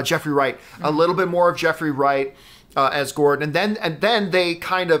 Jeffrey Wright. A little bit more of Jeffrey Wright as Gordon. And then they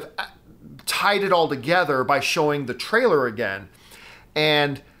kind of tied it all together by showing the trailer again.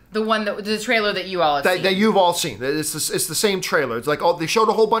 And the trailer that you all have seen. That you've all seen. It's the same trailer. It's like, they showed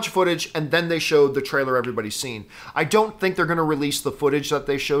a whole bunch of footage, and then they showed the trailer everybody's seen. I don't think they're going to release the footage that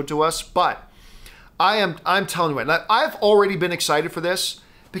they showed to us, but I'm telling you, I've already been excited for this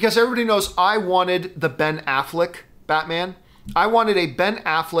because everybody knows I wanted the Ben Affleck Batman. I wanted a Ben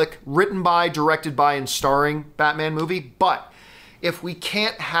Affleck written by, directed by, and starring Batman movie, but if we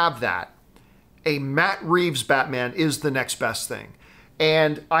can't have that, a Matt Reeves Batman is the next best thing.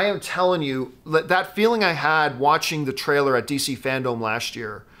 And I am telling you, that feeling I had watching the trailer at DC Fandom last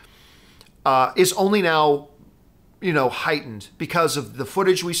year is only now, heightened because of the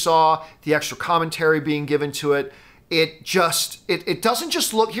footage we saw, the extra commentary being given to it. It doesn't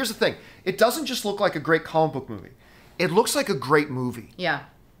just look, here's the thing, it doesn't just look like a great comic book movie. It looks like a great movie. Yeah.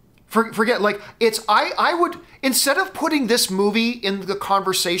 Forget, I would, instead of putting this movie in the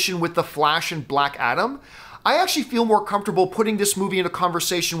conversation with The Flash and Black Adam, I actually feel more comfortable putting this movie in a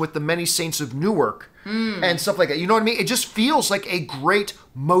conversation with the Many Saints of Newark and stuff like that. You know what I mean? It just feels like a great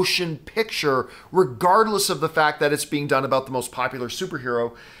motion picture, regardless of the fact that it's being done about the most popular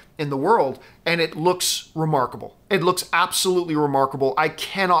superhero in the world. And it looks remarkable. It looks absolutely remarkable. I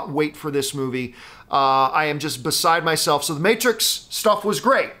cannot wait for this movie. I am just beside myself. So the Matrix stuff was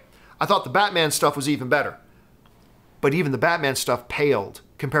great. I thought the Batman stuff was even better. But even the Batman stuff paled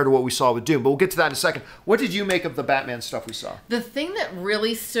compared to what we saw with Doom. But we'll get to that in a second. What did you make of the Batman stuff we saw? The thing that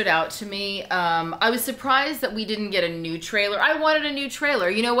really stood out to me, I was surprised that we didn't get a new trailer. I wanted a new trailer.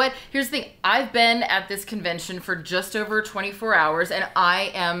 You know what? Here's the thing. I've been at this convention for just over 24 hours, and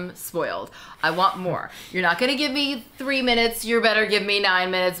I am spoiled. I want more. You're not going to give me 3 minutes. You better give me 9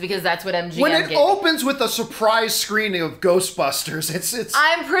 minutes because that's what MGM When it gave opens with a surprise screening of Ghostbusters, it's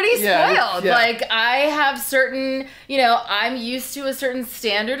I'm pretty spoiled. Yeah. Like, I have certain, I'm used to a certain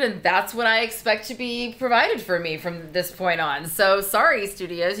standard, and that's what I expect to be provided for me from this point on. So, sorry,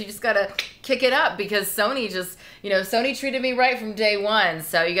 studios. You just got to kick it up because Sony just, Sony treated me right from day one.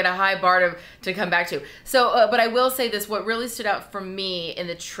 So, you got a high bar to come back to. So, but I will say this. What really stood out for me in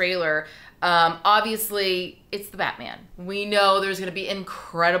the trailer, obviously, it's the Batman. We know there's going to be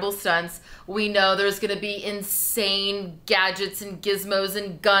incredible stunts. We know there's going to be insane gadgets and gizmos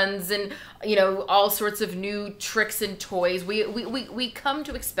and guns and, all sorts of new tricks and toys. We come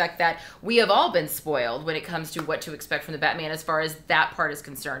to expect that. We have all been spoiled when it comes to what to expect from the Batman as far as that part is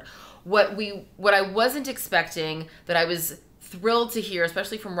concerned. What I wasn't expecting, that I was thrilled to hear,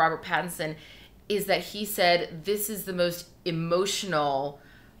 especially from Robert Pattinson, is that he said this is the most emotional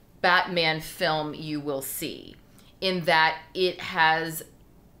Batman film you will see, in that it has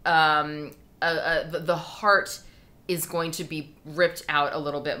the heart is going to be ripped out a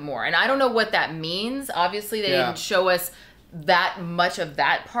little bit more. And I don't know what that means. Obviously, they didn't show us that much of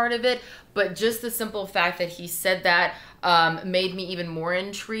that part of it, but just the simple fact that he said that made me even more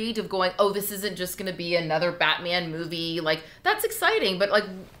intrigued of going, oh, this isn't just going to be another Batman movie. Like, that's exciting, but like,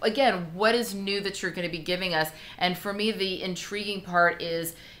 again, what is new that you're going to be giving us? And for me, the intriguing part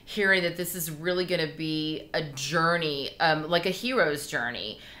is hearing that this is really going to be a journey, like a hero's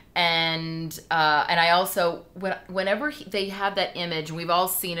journey. And I also, whenever they have that image, and we've all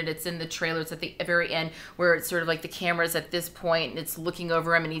seen it, it's in the trailers at the very end, where it's sort of like the camera's at this point and it's looking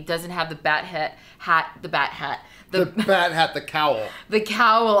over him, and he doesn't have the the bat hat, the cowl. The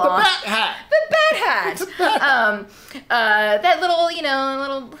cowl the on. Bat hat. The bat hat. It's a bat hat. That little,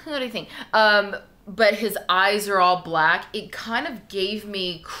 what do you think? But his eyes are all black. It kind of gave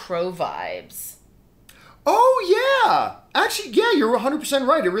me Crow vibes. Oh, yeah. Actually, yeah, you're 100%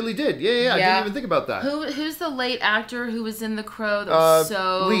 right. It really did. Yeah. I didn't even think about that. Who's the late actor who was in The Crow that was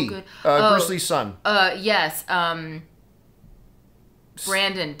so Lee. good? Bruce Lee's son. Yes.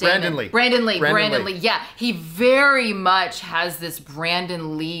 Brandon Lee. Brandon Lee. Yeah, he very much has this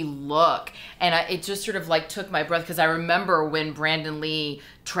Brandon Lee look, and it just sort of like took my breath, because I remember when Brandon Lee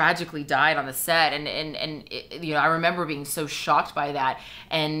tragically died on the set, and I remember being so shocked by that,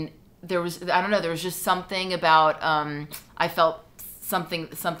 and there was just something about I felt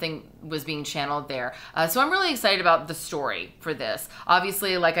something was being channeled there. So I'm really excited about the story for this.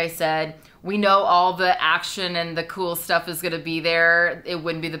 Obviously, like I said, we know all the action and the cool stuff is going to be there. It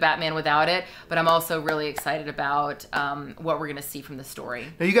wouldn't be the Batman without it. But I'm also really excited about what we're going to see from the story.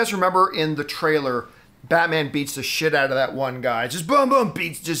 Now, you guys remember in the trailer, Batman beats the shit out of that one guy. Just boom, boom,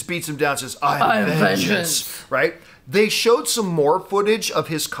 beats him down. Says, I'm vengeance. Right? They showed some more footage of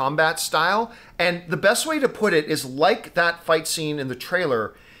his combat style, and the best way to put it is, like that fight scene in the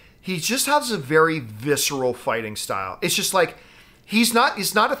trailer, he just has a very visceral fighting style. It's just like, he's not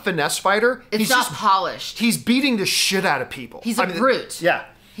a finesse fighter. He's not polished. He's beating the shit out of people. He's a brute. Yeah.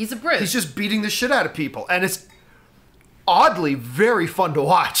 He's a brute. He's just beating the shit out of people, and it's oddly very fun to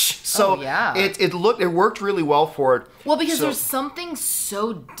watch. So it worked really well for it. Well, because there's something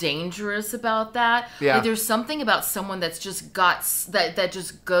so dangerous about that. Yeah. Like, there's something about someone that's just got that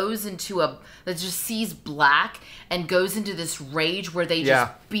just goes into that just sees black and goes into this rage where they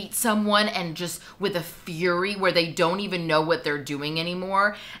just beat someone, and just with a fury where they don't even know what they're doing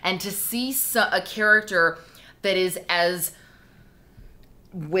anymore. And to see a character that is as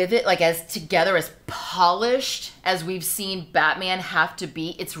with it, like as together, as polished as we've seen Batman have to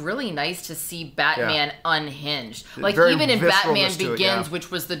be, it's really nice to see Batman unhinged. Like, very even in Batman Begins,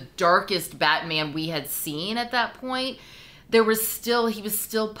 which was the darkest Batman we had seen at that point, he was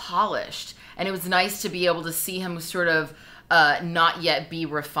still polished, and it was nice to be able to see him sort of not yet be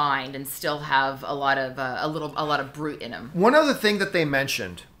refined and still have a lot of brute in him. One other thing that they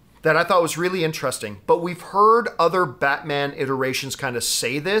mentioned that I thought was really interesting, but we've heard other Batman iterations kind of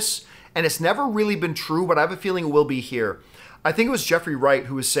say this, and it's never really been true, but I have a feeling it will be here. I think it was Jeffrey Wright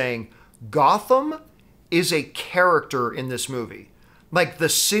who was saying, Gotham is a character in this movie. Like, the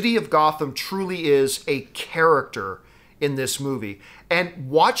city of Gotham truly is a character in this movie.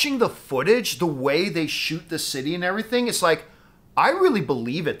 And watching the footage, the way they shoot the city and everything, it's like, I really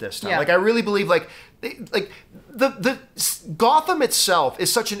believe it this time. Yeah. Like, I really believe, the Gotham itself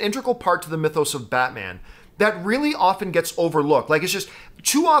is such an integral part to the mythos of Batman that really often gets overlooked. Like, it's just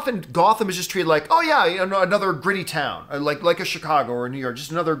too often Gotham is just treated like, oh yeah, another gritty town, like a Chicago or a New York,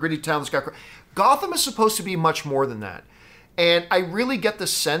 just another gritty town that's got. Gotham is supposed to be much more than that, and I really get the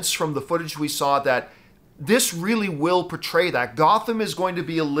sense from the footage we saw that this really will portray that. Gotham is going to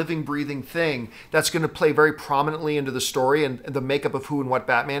be a living, breathing thing that's going to play very prominently into the story and the makeup of who and what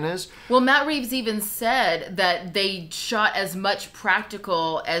Batman is. Well, Matt Reeves even said that they shot as much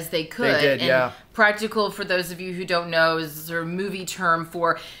practical as they could. They did, and practical, for those of you who don't know, is a sort of movie term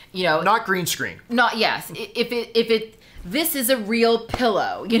for, not green screen. Yes. This is a real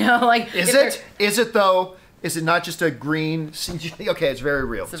pillow, like. Is it? Is it though? Is it not just a green CG? Okay, it's very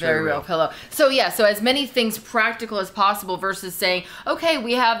real. It's a very real pillow. So as many things practical as possible versus saying, okay,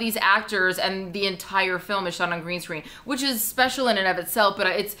 we have these actors and the entire film is shot on green screen, which is special in and of itself, but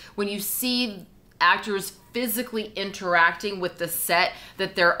it's when you see actors physically interacting with the set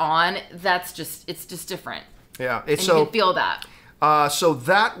that they're on, it's just different. Yeah. You can feel that. So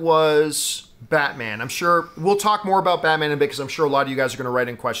that was Batman. I'm sure we'll talk more about Batman in a bit because I'm sure a lot of you guys are going to write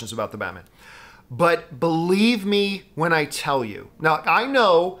in questions about the Batman. But believe me when I tell you. Now, I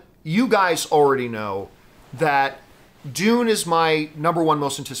know you guys already know that Dune is my number one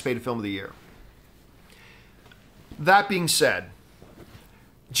most anticipated film of the year. That being said,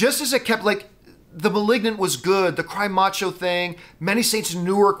 just as it kept, The Malignant was good, the Cry Macho thing, Many Saints in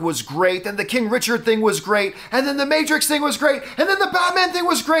Newark was great, then the King Richard thing was great, and then the Matrix thing was great, and then the Batman thing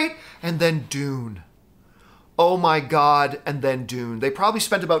was great, and then Dune. Oh my God, and then Dune. They probably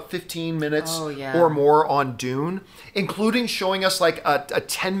spent about 15 minutes or more on Dune, including showing us a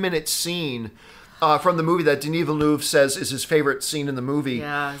 10-minute scene from the movie that Denis Villeneuve says is his favorite scene in the movie.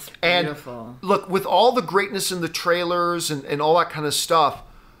 Yeah, it's beautiful. And look, with all the greatness in the trailers and all that kind of stuff,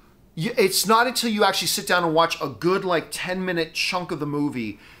 it's not until you actually sit down and watch a good 10-minute chunk of the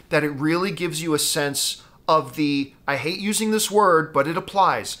movie that it really gives you a sense of the, I hate using this word, but it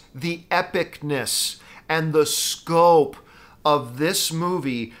applies, the epicness and the scope of this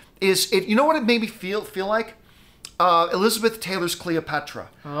movie is it. You know what it made me feel like? Elizabeth Taylor's Cleopatra.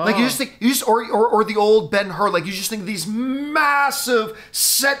 Oh. You just think, or the old Ben-Hur. You just think of these massive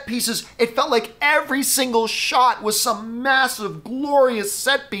set pieces. It felt like every single shot was some massive, glorious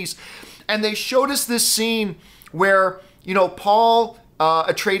set piece. And they showed us this scene where Paul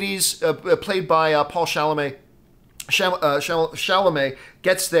Atreides, played by Paul Chalamet. Chalamet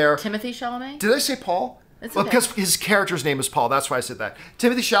gets there. Timothy Chalamet? Did I say Paul? Okay. Because his character's name is Paul. That's why I said that.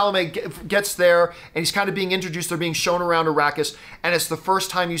 Timothy Chalamet gets there, and he's kind of being introduced. They're being shown around Arrakis, and it's the first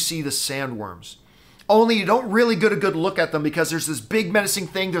time you see the sandworms. Only you don't really get a good look at them because there's this big menacing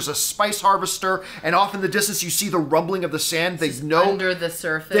thing. There's a spice harvester, and off in the distance you see the rumbling of the sand. They know under the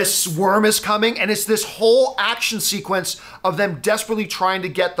surface this worm is coming, and it's this whole action sequence of them desperately trying to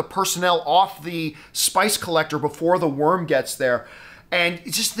get the personnel off the spice collector before the worm gets there. And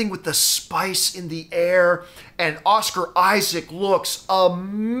it's just the thing with the spice in the air, and Oscar Isaac looks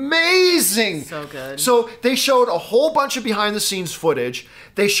amazing. So good. So they showed a whole bunch of behind the scenes footage.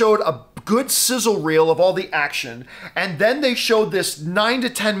 They showed a good sizzle reel of all the action. And then they showed this 9 to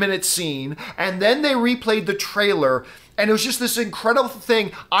 10 minute scene. And then they replayed the trailer. And it was just this incredible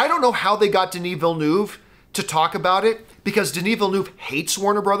thing. I don't know how they got Denis Villeneuve to talk about it, because Denis Villeneuve hates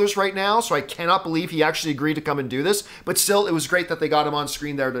Warner Brothers right now, so I cannot believe he actually agreed to come and do this. But still, it was great that they got him on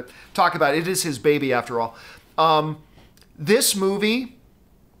screen there to talk about it. It is his baby, after all. This movie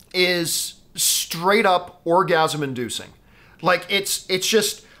is straight up orgasm-inducing. It's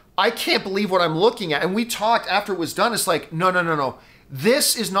just, I can't believe what I'm looking at. And we talked after it was done. It's no.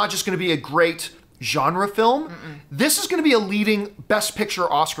 This is not just going to be a great genre film. Mm-mm. This is going to be a leading Best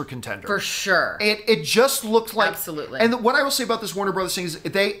Picture Oscar contender. For sure. It just looked like... Absolutely. And what I will say about this Warner Brothers thing is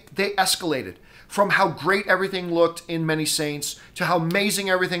they escalated from how great everything looked in Many Saints to how amazing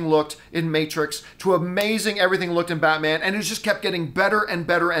everything looked in Matrix to amazing everything looked in Batman, and it just kept getting better and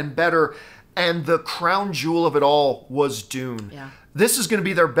better and better, and the crown jewel of it all was Dune. Yeah. This is going to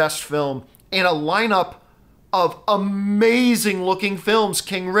be their best film in a lineup of amazing looking films.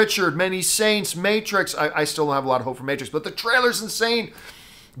 King Richard, Many Saints, Matrix. I still don't have a lot of hope for Matrix, but the trailer's insane.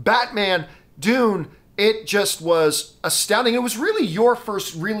 Batman, Dune, it just was astounding. It was really your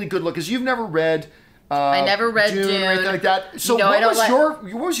first really good look, because you've never read I never read Dune or anything like that. So no, what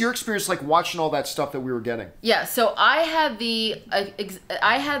was your experience like watching all that stuff that we were getting? Yeah, so I had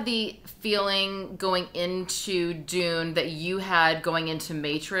the feeling going into Dune that you had going into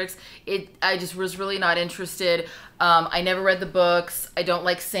Matrix. I just was really not interested. I never read the books. I don't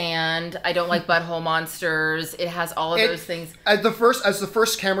like sand. I don't like butthole monsters. It has all of those things. As the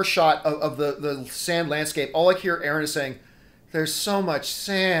first camera shot of the sand landscape, all I hear Erin is saying, "There's so much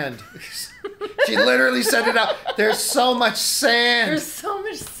sand." She literally said it out. There's so much sand. There's so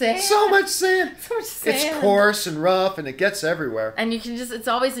much sand. So much sand. So much sand. It's coarse and rough, and it gets everywhere. And you can it's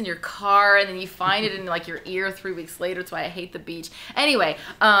always in your car, and then you find it in like your ear 3 weeks later. That's why I hate the beach. Anyway,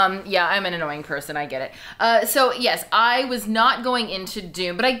 yeah, I'm an annoying person. I get it. So yes, I was not going into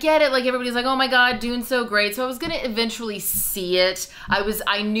Dune, but I get it. Like everybody's like, oh my God, Dune's so great. So I was going to eventually see it.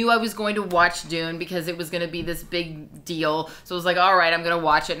 I knew I was going to watch Dune because it was going to be this big deal. So I was like, all right, I'm going to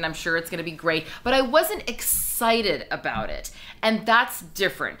watch it, and I'm sure it's going to be great. But I wasn't excited about it. And that's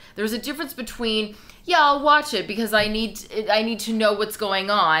different. There's a difference between, yeah, I'll watch it because I need to know what's going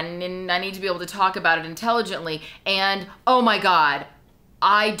on, and I need to be able to talk about it intelligently. And, oh my God,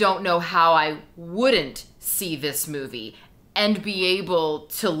 I don't know how I wouldn't see this movie and be able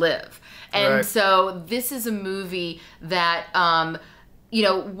to live. And right. So this is a movie that,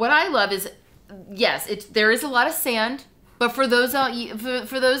 what I love is, yes, there is a lot of sand. But for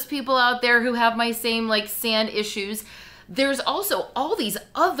those people out there who have my same like sand issues, there's also all these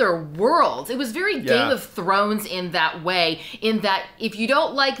other worlds. It was very Game of Thrones in that way. In that if you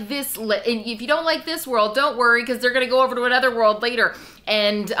don't like this world, don't worry because they're going to go over to another world later.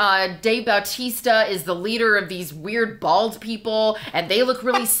 And Dave Bautista is the leader of these weird bald people, and they look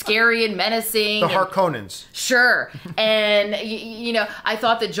really scary and menacing. The Harkonnens. Sure. And, I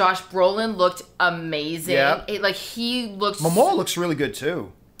thought that Josh Brolin looked amazing. Yeah. He looked... Momoa looks really good,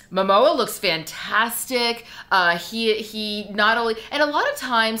 too. Momoa looks fantastic. He not only... And a lot of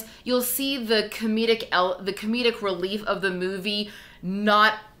times, you'll see the comedic relief of the movie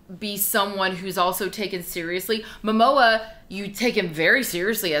not be someone who's also taken seriously. Momoa, you take him very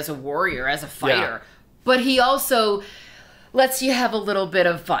seriously as a warrior, as a fighter. Yeah. But he also lets you have a little bit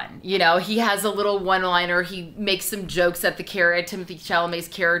of fun. He has a little one-liner. He makes some jokes at Timothée Chalamet's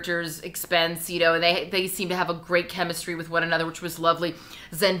character's expense, and they seem to have a great chemistry with one another, which was lovely.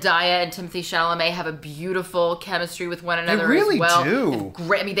 Zendaya and Timothée Chalamet have a beautiful chemistry with one another really as well. Do. It's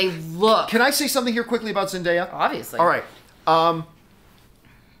great. I mean, they look... Can I say something here quickly about Zendaya? Obviously. All right.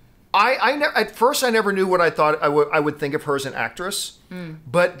 At first, I never knew what I thought I would think of her as an actress.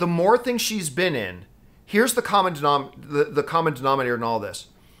 But the more things she's been in, here's the common denominator in all this.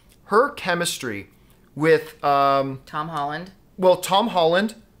 Her chemistry with... Tom Holland. Well, Tom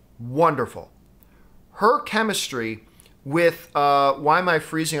Holland, wonderful. Her chemistry with... why am I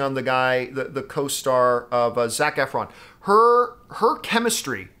freezing on the guy, the co-star of Zac Efron? Her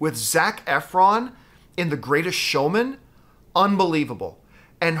chemistry with Zac Efron in The Greatest Showman, unbelievable.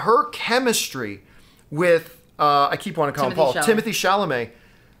 And her chemistry with, I keep wanting to call him Paul, Timothée Chalamet,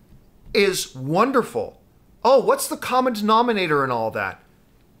 is wonderful. Oh, what's the common denominator in all that?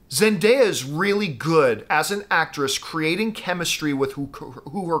 Zendaya is really good as an actress creating chemistry with who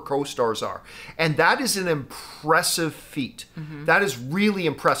her co-stars are. And that is an impressive feat. Mm-hmm. That is really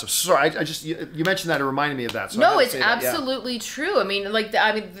impressive. Sorry, you mentioned that, it reminded me of that. So no, it's absolutely true. I mean,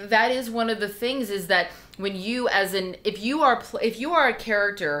 that is one of the things is that when you if you are a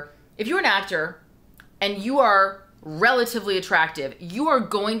character, if you're an actor and you are relatively attractive, you are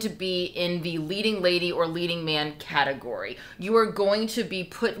going to be in the leading lady or leading man category. You are going to be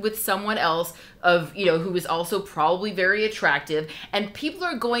put with someone else who is also probably very attractive, and people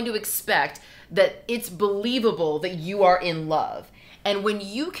are going to expect that it's believable that you are in love. And when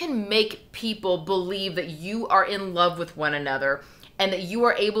you can make people believe that you are in love with one another and that you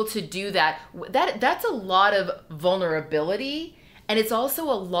are able to do that's a lot of vulnerability. And it's also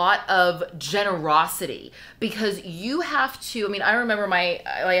a lot of generosity because you have to, I remember I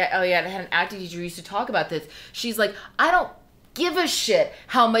had an acting teacher who used to talk about this. She's like, I don't give a shit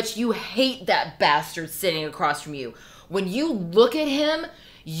how much you hate that bastard sitting across from you. When you look at him,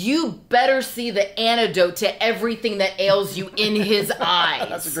 you better see the antidote to everything that ails you in his eyes.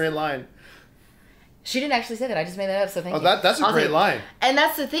 That's a great line. She didn't actually say that. I just made that up, so thank you. That's a great line. And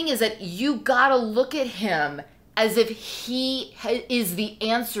that's the thing is that you gotta look at him as if he is the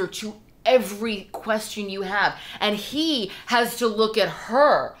answer to every question you have. And he has to look at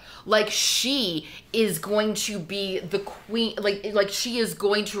her like she is going to be the queen, like she is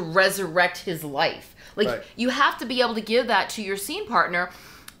going to resurrect his life. Like, right. You have to be able to give that to your scene partner.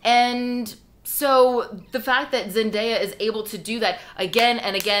 And so the fact that Zendaya is able to do that again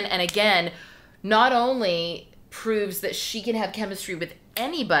and again and again, not only proves that she can have chemistry with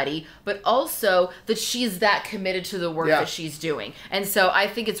anybody, but also that she's that committed to the work that she's doing. And so I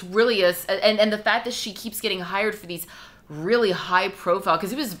think it's really and the fact that she keeps getting hired for these really high profile,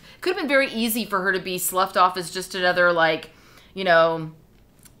 because could have been very easy for her to be sloughed off as just another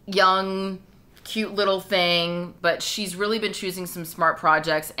young cute little thing, but she's really been choosing some smart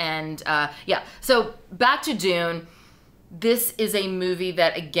projects. And so back to Dune. this is a movie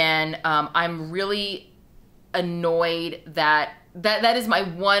that, again, I'm really annoyed that is my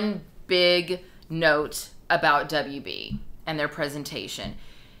one big note about WB and their presentation,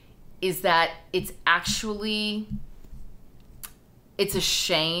 is that it's a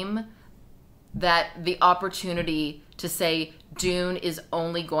shame that the opportunity to say Dune is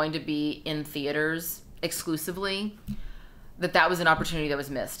only going to be in theaters exclusively, that was an opportunity that was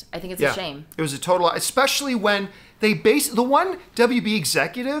missed. I think it's a shame. It was a total, especially when the one WB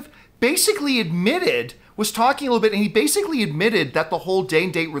executive basically was talking a little bit, and he basically admitted that the whole day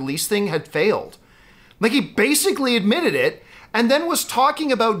and date release thing had failed. Like, he basically admitted it, and then was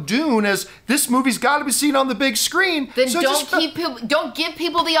talking about Dune as this movie's got to be seen on the big screen. Then so don't give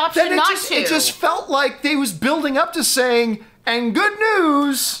people the option not to. It just felt like they was building up to saying, and good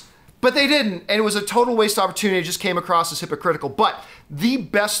news, but they didn't. And it was a total waste opportunity. It just came across as hypocritical. But the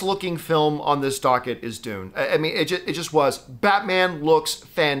best looking film on this docket is Dune. I mean, it just was. Batman looks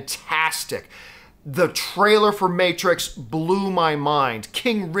fantastic. The trailer for Matrix blew my mind.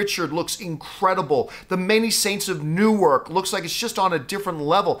 King Richard looks incredible. The Many Saints of Newark looks like it's just on a different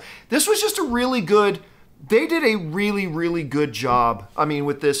level. This was just they did a really, really good job. I mean,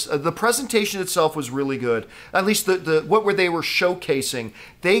 with this, the presentation itself was really good. At least what they were showcasing,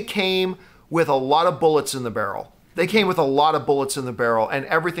 they came with a lot of bullets in the barrel. And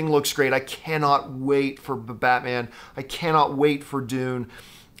everything looks great. I cannot wait for Batman. I cannot wait for Dune.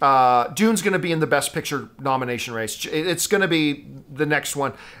 Dune's going to be in the Best Picture nomination race. It's going to be the next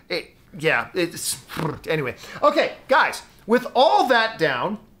one. Anyway. Okay, guys, with all that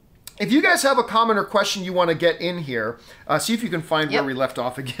down, if you guys have a comment or question you want to get in here, see if you can find where we left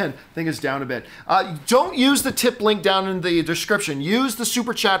off again. I think it's down a bit. Don't use the tip link down in the description. Use the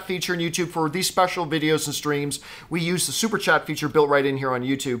Super Chat feature in YouTube for these special videos and streams. We use the Super Chat feature built right in here on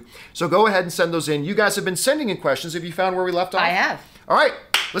YouTube. So go ahead and send those in. You guys have been sending in questions. Have you found where we left off? I have. All right.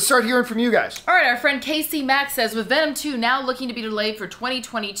 Let's start hearing from you guys. All right, our friend Casey Mack says, with Venom 2 now looking to be delayed for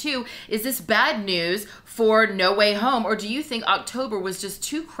 2022, is this bad news for No Way Home, or do you think October was just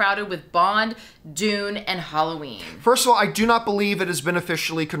too crowded with Bond, Dune, and Halloween? First of all, I do not believe it has been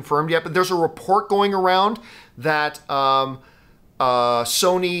officially confirmed yet, but there's a report going around that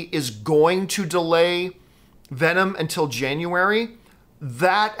Sony is going to delay Venom until January.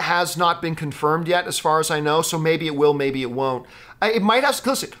 That has not been confirmed yet, as far as I know, so maybe it will, maybe it won't. It might have,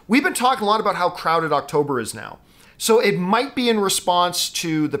 listen, we've been talking a lot about how crowded October is now. So it might be in response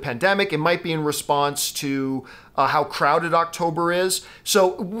to the pandemic. It might be in response to how crowded October is.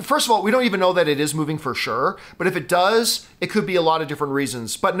 So first of all, we don't even know that it is moving for sure. But if it does, it could be a lot of different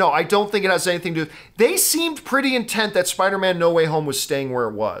reasons. But no, I don't think it has anything to do. They seemed pretty intent that Spider-Man No Way Home was staying where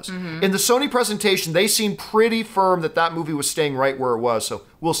it was. Mm-hmm. In the Sony presentation, they seemed pretty firm that movie was staying right where it was. So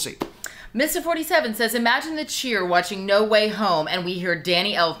we'll see. Mr. 47 says, imagine the cheer watching No Way Home and we hear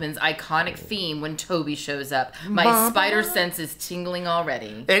Danny Elfman's iconic theme when Toby shows up. My spider sense is tingling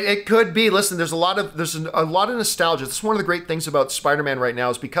already. It could be. Listen, there's a lot of nostalgia. That's one of the great things about Spider-Man right now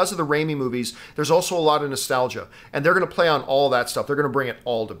is because of the Raimi movies, there's also a lot of nostalgia. And they're going to play on all that stuff. They're going to bring it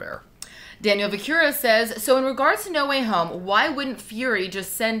all to bear. Daniel Vicura says, so in regards to No Way Home, why wouldn't Fury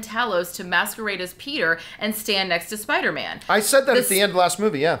just send Talos to masquerade as Peter and stand next to Spider-Man? I said that at the end of last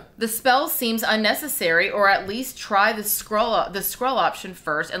movie, yeah. The spell seems unnecessary, or at least try the Skrull option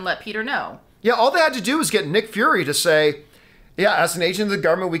first and let Peter know. Yeah, all they had to do was get Nick Fury to say, yeah, as an agent of the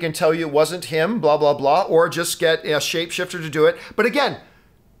government, we can tell you it wasn't him, blah, blah, blah, or just get a shapeshifter to do it. But again,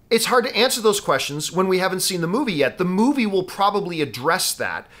 it's hard to answer those questions when we haven't seen the movie yet. The movie will probably address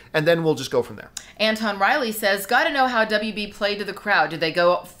that, and then we'll just go from there. Anton Riley says, gotta know how WB played to the crowd. Did they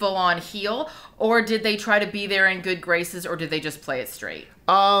go full-on heel, or did they try to be there in good graces, or did they just play it straight?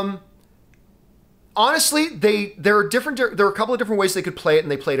 Honestly, there are a couple of different ways they could play it,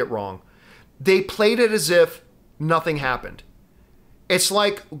 and they played it wrong. They played it as if nothing happened. It's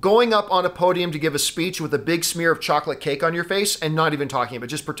like going up on a podium to give a speech with a big smear of chocolate cake on your face and not even talking about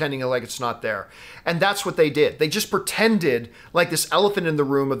it, just pretending like it's not there. And that's what they did. They just pretended like this elephant in the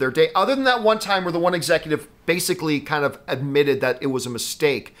room of their day. Other than that one time where the one executive basically kind of admitted that it was a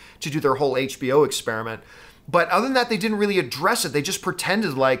mistake to do their whole HBO experiment. But other than that, they didn't really address it. They just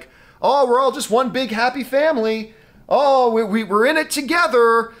pretended like, oh, we're all just one big happy family. Oh, we're in it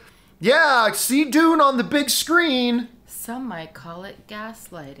together. Yeah, see Dune on the big screen. Some might call it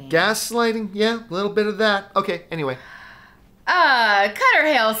gaslighting. Gaslighting? Yeah, a little bit of that. Okay, anyway. Cutter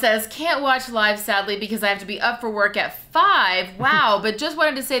Hale says, can't watch live sadly because I have to be up for work at 5. Wow, but just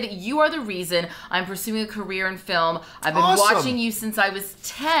wanted to say that you are the reason I'm pursuing a career in film. I've been watching you since I was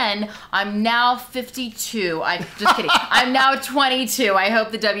 10. I'm now 52. Just kidding. I'm now 22. I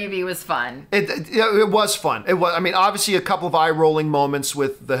hope the WB was fun. It was fun. It was. I mean, obviously a couple of eye-rolling moments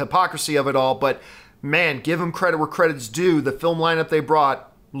with the hypocrisy of it all, but man, give them credit where credit's due. The film lineup they brought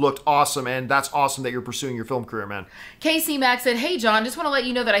looked awesome, and that's awesome that you're pursuing your film career, man. KC Max said, hey, John, just want to let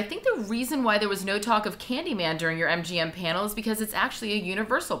you know that I think the reason why there was no talk of Candyman during your MGM panel is because it's actually a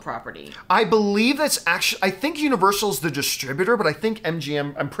Universal property. I believe that's actually, I think Universal's the distributor, but I think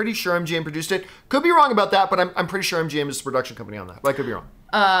MGM, I'm pretty sure MGM produced it. Could be wrong about that, but I'm pretty sure MGM is the production company on that, but I could be wrong.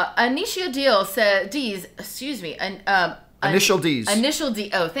 Anisha Deal said, Initial D's. Initial D.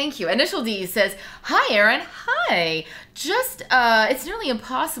 Oh, thank you. Initial D says, "Hi, Erin. Hi. Just, it's nearly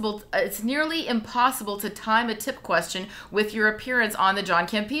impossible. It's nearly impossible to time a tip question with your appearance on the John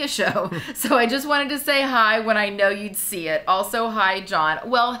Campea show. So I just wanted to say hi when I know you'd see it. Also, hi, John.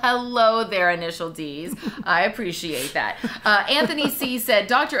 Well, hello there, Initial D's. I appreciate that. Anthony C said,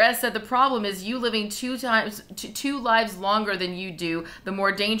 Dr. S said the problem is you living two lives longer than you do. The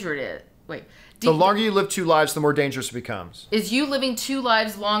more dangerous it is. Wait." The longer you live 2 lives, the more dangerous it becomes. Is you living 2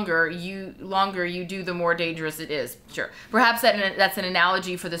 lives longer you do, the more dangerous it is. Sure. Perhaps that's an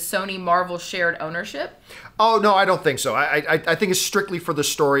analogy for the Sony Marvel shared ownership? Oh, no, I don't think so. I think it's strictly for the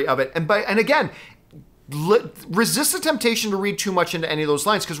story of it. And again, resist the temptation to read too much into any of those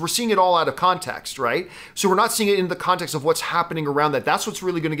lines because we're seeing it all out of context, right? So we're not seeing it in the context of what's happening around that. That's what's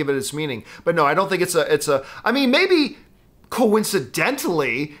really going to give it its meaning. But no, I don't think it's a I mean, maybe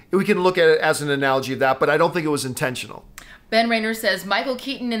coincidentally, we can look at it as an analogy of that, but I don't think it was intentional. Ben Rayner says, Michael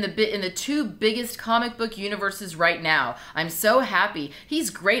Keaton in the 2 biggest comic book universes right now. I'm so happy. He's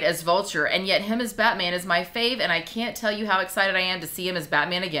great as Vulture, and yet him as Batman is my fave, and I can't tell you how excited I am to see him as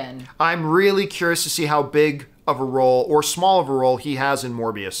Batman again. I'm really curious to see how big of a role or small of a role he has in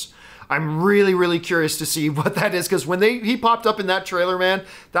Morbius. I'm really, really curious to see what that is, because when he popped up in that trailer, man,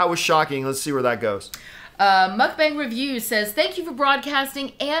 that was shocking. Let's see where that goes. Mukbang Review says, thank you for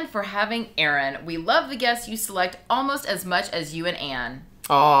broadcasting and for having Erin. We love the guests you select almost as much as you and Anne.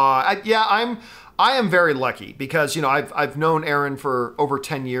 Yeah, I am very lucky because, you know, I've known Erin for over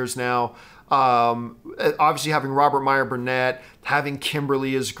 10 years now. Obviously having Robert Meyer Burnett, having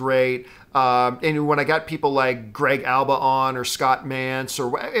Kimberly is great. And when I got people like Greg Alba on or Scott Mance,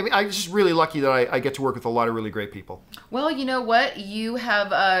 I'm just really lucky that I get to work with a lot of really great people. Well, you know what? You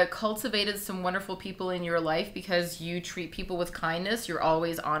have cultivated some wonderful people in your life because you treat people with kindness. You're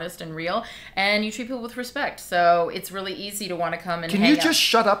always honest and real, and you treat people with respect. So it's really easy to want to come and hang out. Can you just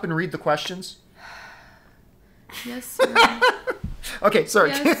shut up and read the questions? Yes, sir. Okay, sorry.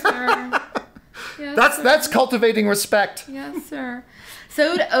 Yes, sir. Yes, that's cultivating respect. Yes, sir.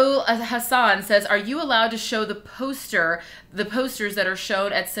 Sod O Hassan says, are you allowed to show the posters that are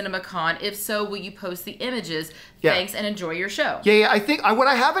shown at CinemaCon? If so, will you post the images? Yeah. Thanks and enjoy your show. Yeah, I think what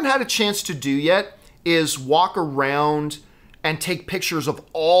I haven't had a chance to do yet is walk around and take pictures of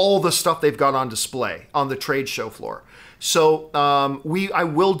all the stuff they've got on display on the trade show floor. So I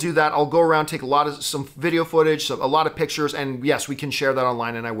will do that. I'll go around, take some video footage, a lot of pictures, and yes, we can share that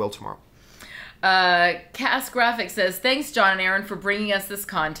online, and I will tomorrow. Cass Graphic says, thanks, John and Erin, for bringing us this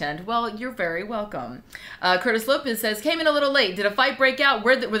content. Well, you're very welcome. Curtis Lopez says, came in a little late. Did a fight break out?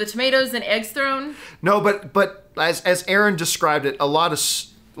 Were the tomatoes and eggs thrown? No, but as Erin described it, a lot of...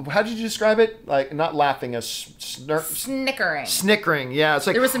 How did you describe it? Like, not laughing, snickering. Snickering, yeah. It's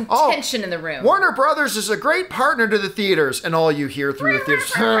like, there was some tension in the room. Warner Brothers is a great partner to the theaters, and all you hear through the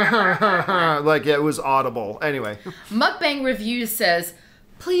theaters, like, it was audible. Anyway. Mukbang Review says,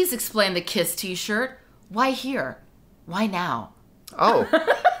 please explain the Kiss t-shirt. Why here? Why now? Oh.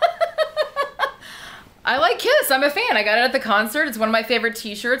 I like Kiss. I'm a fan. I got it at the concert. It's one of my favorite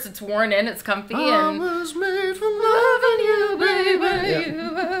t-shirts. It's worn in. It's comfy. I was made for loving you, baby.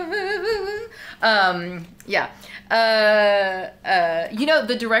 Yeah. You know,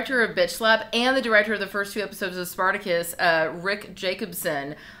 the director of Bitch Slap and the director of the first 2 episodes of Spartacus, Rick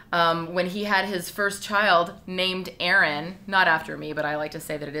Jacobson, when he had his first child named Erin, not after me, but I like to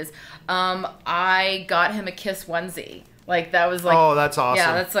say that it is, I got him a Kiss onesie. Like, that was like... Oh, that's awesome.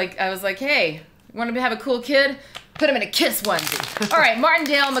 Yeah, that's like, I was like, hey, want to have a cool kid? Put him in a Kiss onesie. All right,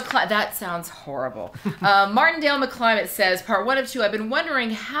 Martindale McClimate. That sounds horrible. Martindale McClimate says, part 1 of 2, I've been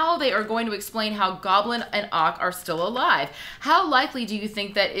wondering how they are going to explain how Goblin and Ock are still alive. How likely do you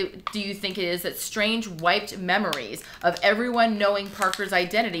think it is that Strange wiped memories of everyone knowing Parker's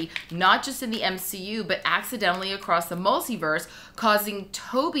identity, not just in the MCU, but accidentally across the multiverse, causing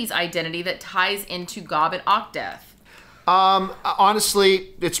Toby's identity that ties into Gob and Ock death?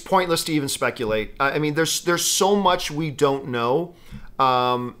 Honestly, it's pointless to even speculate. I mean, there's so much we don't know.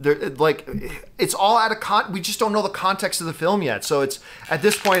 It's all out of we just don't know the context of the film yet. So it's at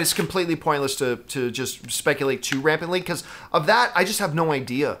this point, it's completely pointless to just speculate too rampantly because of that. I just have no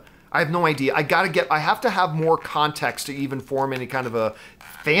idea. I have no idea. I have to have more context to even form any kind of a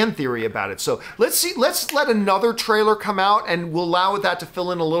fan theory about it. So let's let another trailer come out and we'll allow that to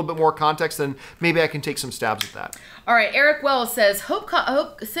fill in a little bit more context, and maybe I can take some stabs at that. All right, Eric Wells says, hope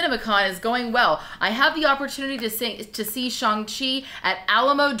CinemaCon is going well. I have the opportunity to see Shang-Chi at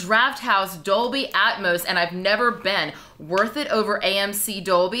Alamo Drafthouse Dolby Atmos, and I've never been. Worth it over AMC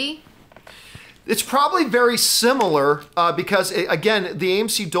Dolby? It's probably very similar because, again, the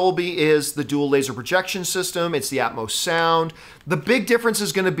AMC Dolby is the dual laser projection system. It's the Atmos sound. The big difference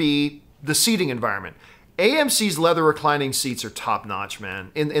is going to be the seating environment. AMC's leather reclining seats are top-notch,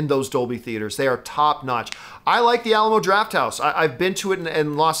 man, in those Dolby theaters. They are top-notch. I like the Alamo Drafthouse. I've been to it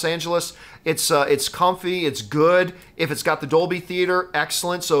in Los Angeles. It's comfy. It's good. If it's got the Dolby theater,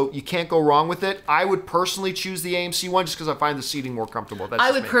 excellent. So you can't go wrong with it. I would personally choose the AMC one just because I find the seating more comfortable.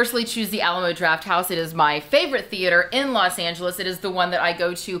 I would personally choose the Alamo Drafthouse. It is my favorite theater in Los Angeles. It is the one that I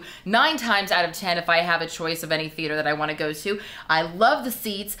go to 9 times out of 10 if I have a choice of any theater that I want to go to. I love the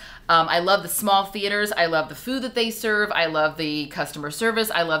seats. I love the small theaters. I love the food that they serve. I love the customer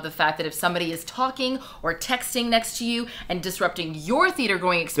service. I love the fact that if somebody is talking or texting next to you and disrupting your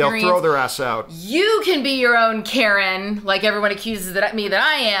theater-going experience, they'll throw their ass out. You can be your own Karen, like everyone accuses me that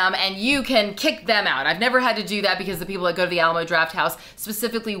I am, and you can kick them out. I've never had to do that because the people that go to the Alamo Drafthouse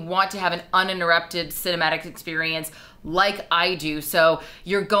specifically want to have an uninterrupted cinematic experience like I do. So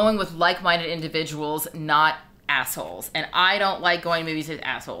you're going with like-minded individuals, not assholes. And I don't like going to movies with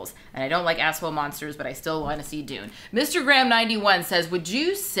assholes. And I don't like asshole monsters, but I still want to see Dune. Mr. Graham91 says, would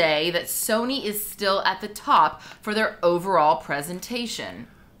you say that Sony is still at the top for their overall presentation?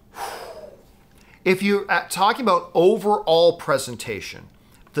 If you're talking about overall presentation,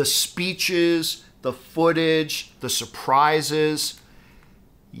 the speeches, the footage, the surprises,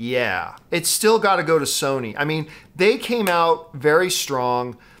 yeah, it's still got to go to Sony. I mean, they came out very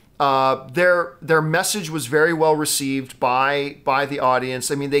strong. Their message was very well received by the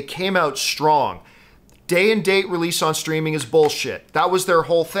audience. I mean, they came out strong. Day and date release on streaming is bullshit. That was their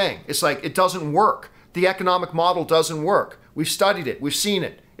whole thing. It's like, it doesn't work. The economic model doesn't work. We've studied it. We've seen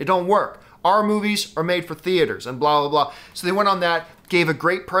it. It don't work. Our movies are made for theaters and blah, blah, blah. So they went on that, gave a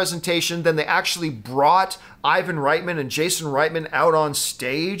great presentation. Then they actually brought Ivan Reitman and Jason Reitman out on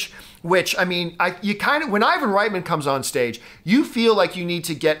stage, which, I mean, when Ivan Reitman comes on stage, you feel like you need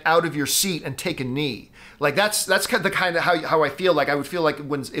to get out of your seat and take a knee. Like that's kind of how I feel. Like I would feel like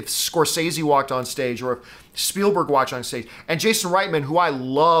if Scorsese walked on stage or if Spielberg walked on stage. And Jason Reitman, who I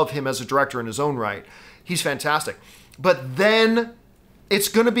love him as a director in his own right, he's fantastic. But then it's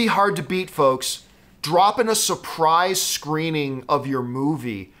going to be hard to beat, folks. Dropping a surprise screening of your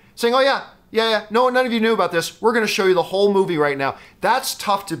movie, saying, "Oh yeah, no, none of you knew about this. We're going to show you the whole movie right now." That's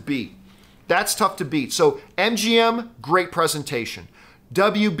tough to beat. So MGM, great presentation.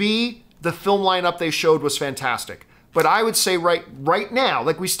 WB, the film lineup they showed was fantastic. But I would say right now,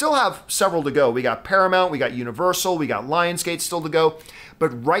 like we still have several to go. We got Paramount, we got Universal, we got Lionsgate still to go. But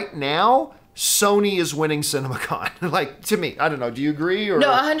right now, Sony is winning CinemaCon. Like, to me, I don't know. Do you agree? Or? No,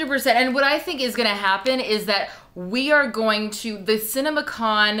 100%. And what I think is going to happen is that we are going to, the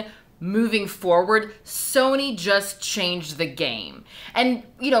CinemaCon moving forward, Sony just changed the game. And,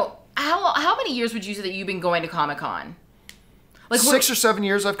 you know, how many years would you say that you've been going to Comic-Con? Like 6 or 7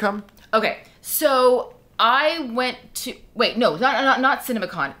 years I've come. Okay, so I went to, wait, no, not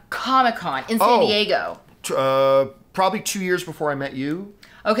CinemaCon, Comic-Con in San Diego. Probably 2 years before I met you.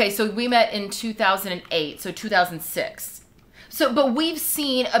 Okay, so we met in 2008, so 2006. So, but we've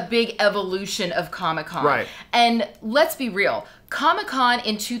seen a big evolution of Comic-Con. Right. And let's be real, Comic-Con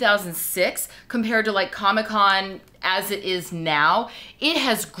in 2006 compared to like Comic-Con as it is now, it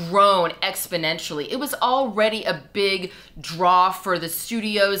has grown exponentially. It was already a big draw for the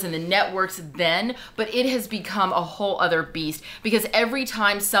studios and the networks then, but it has become a whole other beast because every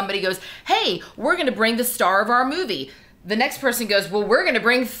time somebody goes, "Hey, we're going to bring the star of our movie," the next person goes, "Well, we're going to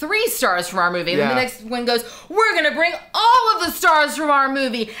bring 3 stars from our movie." And then the next one goes, "We're going to bring all of the stars from our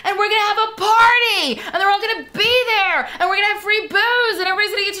movie. And we're going to have a party. And they're all going to be there. And we're going to have free booze. And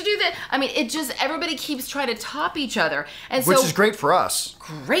everybody's going to get to do that." I mean, everybody keeps trying to top each other. And Which is great for us.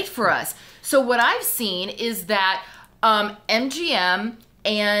 Great for us. So what I've seen is that MGM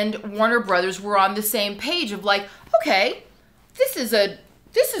and Warner Brothers were on the same page of like, okay, this is a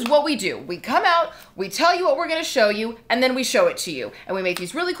this is what we do. We come out, we tell you what we're going to show you, and then we show it to you. And we make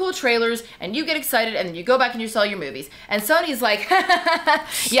these really cool trailers, and you get excited, and then you go back and you sell your movies. And Sony's like,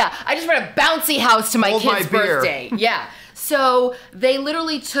 yeah, I just rent a bouncy house to my kid's birthday. Yeah. So they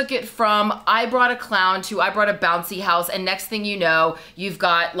literally took it from I brought a clown to I brought a bouncy house, and next thing you know, you've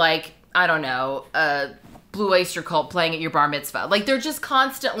got like, I don't know, Blue Oyster Cult playing at your bar mitzvah. Like, they're just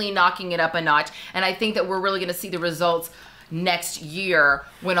constantly knocking it up a notch, and I think that we're really going to see the results next year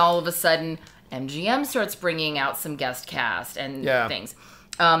when all of a sudden MGM starts bringing out some guest cast and things.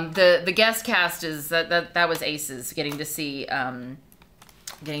 The guest cast is that was aces getting to see them.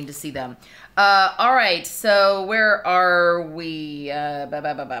 All right, so where are we?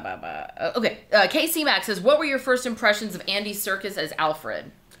 Okay, KC Max says, what were your first impressions of Andy Serkis as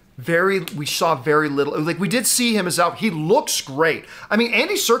Alfred? We saw very little. Like, we did see him as Alfred. He looks great. I mean,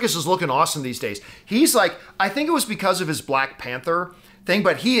 Andy Serkis is looking awesome these days. He's like, I think it was because of his Black Panther thing,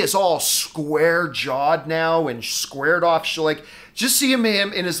 but he is all square-jawed now and squared off. Like, just see him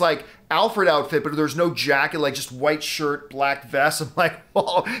in his, like, Alfred outfit, but there's no jacket, like just white shirt, black vest. I'm like,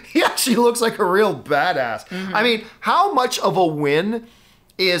 oh, he actually looks like a real badass. Mm-hmm. I mean, how much of a win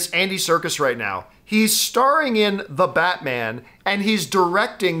is Andy Serkis right now? He's starring in The Batman, and he's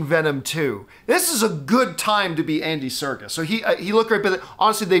directing Venom 2. This is a good time to be Andy Serkis. So he looked great, but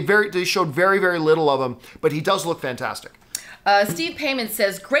honestly, they showed very, very little of him, but he does look fantastic. Steve Payman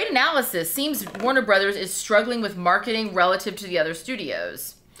says, great analysis. Seems Warner Brothers is struggling with marketing relative to the other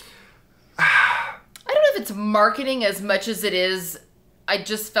studios. I don't know if it's marketing as much as it is, I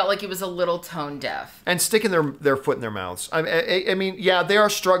just felt like it was a little tone deaf. And sticking their foot in their mouths. I mean, yeah, they are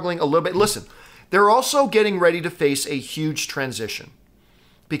struggling a little bit. Listen, they're also getting ready to face a huge transition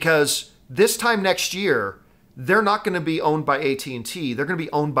because this time next year, they're not going to be owned by AT&T. They're going to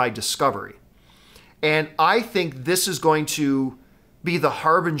be owned by Discovery. And I think this is going to be the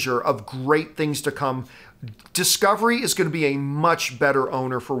harbinger of great things to come. Discovery is going to be a much better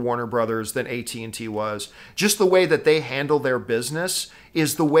owner for Warner Brothers than AT&T was. Just the way that they handle their business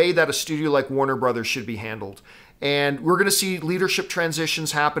is the way that a studio like Warner Brothers should be handled. And we're going to see leadership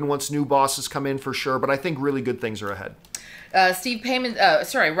transitions happen once new bosses come in for sure, but I think really good things are ahead.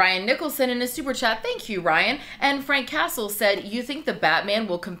 Ryan Nicholson in his super chat. Thank you, Ryan. And Frank Castle said, you think the Batman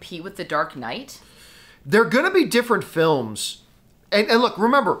will compete with the Dark Knight? They're going to be different films. And look,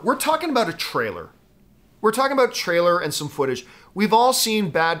 remember, we're talking about a trailer. We're talking about trailer and some footage. We've all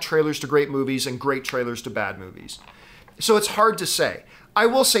seen bad trailers to great movies and great trailers to bad movies. So it's hard to say. I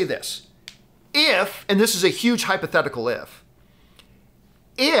will say this. If, and this is a huge hypothetical if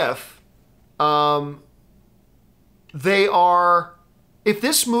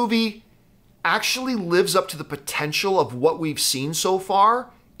this movie actually lives up to the potential of what we've seen so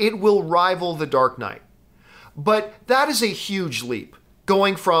far, it will rival The Dark Knight. But that is a huge leap,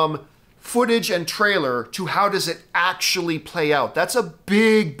 going from footage and trailer to how does it actually play out. That's a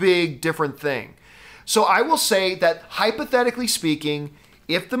big, big different thing. So I will say that hypothetically speaking,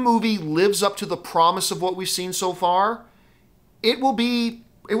 if the movie lives up to the promise of what we've seen so far, it will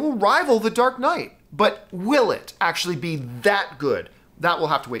rival The Dark Knight. But will it actually be that good? That we'll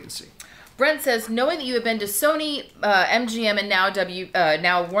have to wait and see. Brent says, knowing that you have been to Sony, MGM, and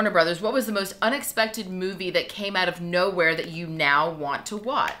now Warner Brothers, what was the most unexpected movie that came out of nowhere that you now want to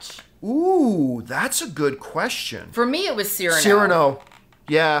watch? Ooh, that's a good question. For me, it was Cyrano. Cyrano.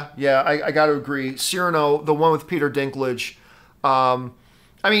 Yeah, I got to agree. Cyrano, the one with Peter Dinklage. I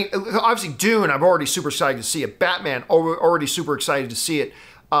mean, obviously Dune, I'm already super excited to see it. Batman, already super excited to see it.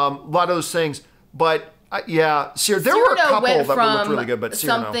 A lot of those things. But, yeah, there were a couple that looked really good, but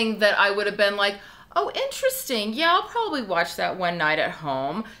Cyrano. Something that I would have been like, oh, interesting. Yeah, I'll probably watch that one night at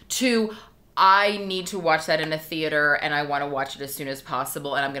home, to I need to watch that in a theater, and I want to watch it as soon as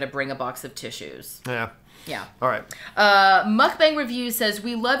possible, and I'm going to bring a box of tissues. Yeah. Yeah. All right. Mukbang Review says,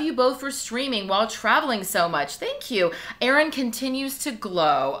 we love you both for streaming while traveling so much. Thank you. Erin continues to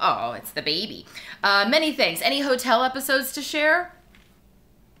glow. Oh, it's the baby. Many thanks. Any hotel episodes to share?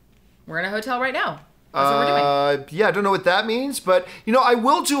 We're in a hotel right now. That's what we're doing. Yeah, I don't know what that means, but, I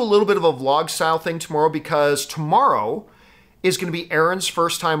will do a little bit of a vlog style thing tomorrow because tomorrow is going to be Erin's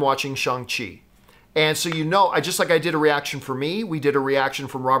first time watching Shang-Chi. And so, I just like I did a reaction for me, we did a reaction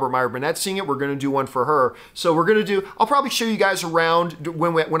from Robert Meyer Burnett seeing it. We're going to do one for her. So I'll probably show you guys around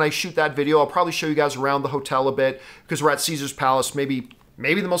when I shoot that video. I'll probably show you guys around the hotel a bit because we're at Caesar's Palace, maybe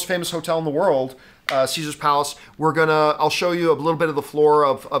the most famous hotel in the world, Caesar's Palace. I'll show you a little bit of the floor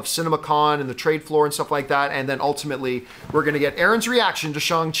of CinemaCon and the trade floor and stuff like that. And then ultimately, we're going to get Erin's reaction to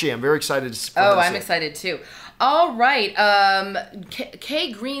Shang-Chi. I'm very excited to I'm excited too. All right.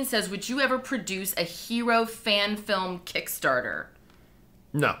 Kay Green says, would you ever produce a hero fan film Kickstarter?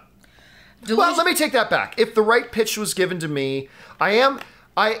 No. Well, let me take that back. If the right pitch was given to me, I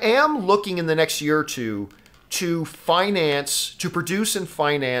am looking in the next year or two to produce and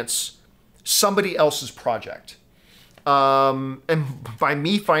finance somebody else's project. And by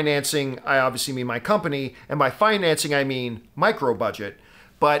me financing, I obviously mean my company, and by financing, I mean micro budget.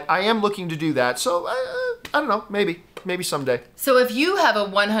 But I am looking to do that. So I don't know, maybe someday. So if you have a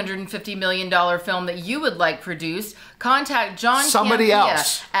 $150 million film that you would like produced, contact John Somebody Campea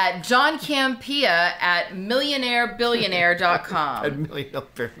else. at johncampea@millionairebillionaire.com. At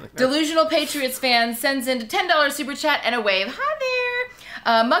millionaire. Delusional Patriots fan sends in a $10 super chat and a wave. Hi there.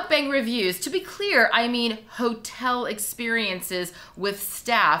 Mukbang reviews. To be clear, I mean hotel experiences with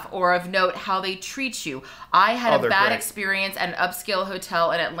staff, or of note, how they treat you. I had a bad experience at an upscale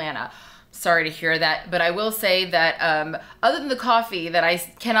hotel in Atlanta. Sorry to hear that, but I will say that other than the coffee,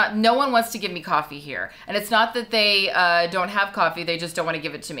 that no one wants to give me coffee here. And it's not that they don't have coffee, they just don't want to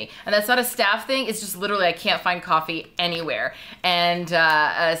give it to me. And that's not a staff thing, it's just literally I can't find coffee anywhere. And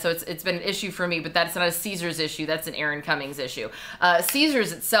so it's been an issue for me, but that's not a Caesars issue, that's an Erin Cummings issue.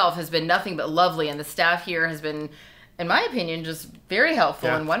 Caesars itself has been nothing but lovely, and the staff here has been, in my opinion, just very helpful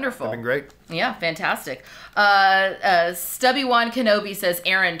and wonderful. They've been great. Yeah, fantastic. Stubby Wan Kenobi says,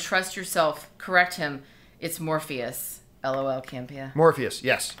 Erin, trust yourself. Correct him. It's Morpheus. LOL, Campea. Morpheus,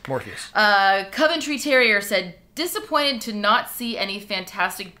 yes, Morpheus. Coventry Terrier said, disappointed to not see any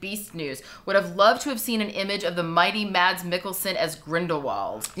Fantastic Beast news. Would have loved to have seen an image of the mighty Mads Mikkelsen as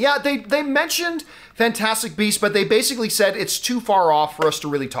Grindelwald. Yeah, they mentioned Fantastic Beasts, but they basically said it's too far off for us to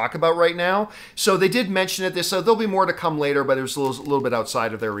really talk about right now. So they did mention it. So there'll be more to come later, but it was a little bit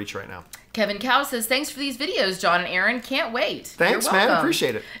outside of their reach right now. Kevin Cow says, thanks for these videos, John and Erin. Can't wait. Thanks, man.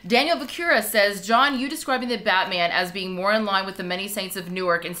 Appreciate it. Daniel Bakura says, John, you describing the Batman as being more in line with the Many Saints of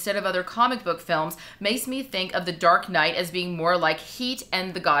Newark instead of other comic book films makes me think of The Dark Knight as being more like Heat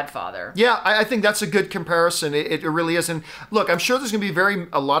and The Godfather. Yeah, I think that's a good comparison. It really is. And look, I'm sure there's going to be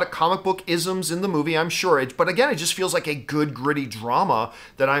a lot of comic book isms in the movie, I'm sure. But again, it just feels like a good, gritty drama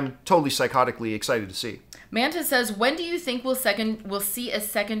that I'm totally psychotically excited to see. Manta says, when do you think we'll see a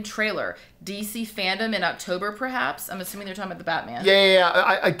second trailer? DC fandom in October, perhaps? I'm assuming they're talking about the Batman.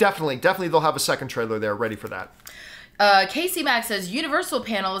 Yeah. I definitely they'll have a second trailer there ready for that. Casey Mack says, Universal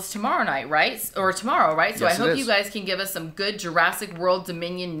panel is tomorrow night, right? Or tomorrow, right? So yes, I hope you guys can give us some good Jurassic World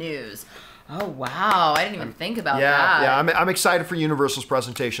Dominion news. Oh, wow. I didn't even think about that. Yeah, I'm excited for Universal's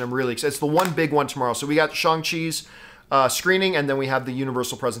presentation. I'm really excited. It's the one big one tomorrow. So we got Shang-Chi's screening, and then we have the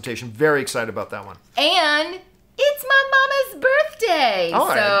Universal presentation. Very excited about that one. And it's my mama's birthday. All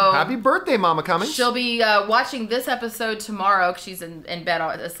right. So happy birthday, Mama Cummings. She'll be watching this episode tomorrow, because she's in bed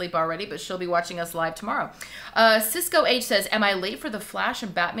asleep already, but she'll be watching us live tomorrow. Cisco H says, am I late for the Flash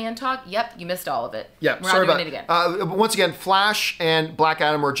and Batman talk? Yep, you missed all of it. Yeah, We're not doing it again. Once again, Flash and Black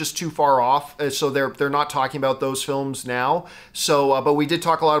Adam are just too far off, so they're not talking about those films now. So, but we did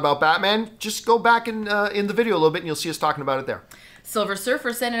talk a lot about Batman. Just go back in the video a little bit, and you'll see us talking about it there. Silver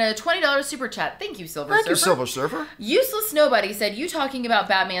Surfer sent in a $20 super chat. Thank you, Silver Surfer. Thank you, Silver Surfer. Useless Nobody said, you talking about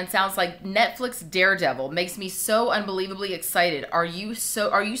Batman sounds like Netflix Daredevil. Makes me so unbelievably excited. Are you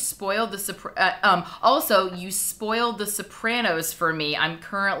spoiled also, you spoiled The Sopranos for me. I'm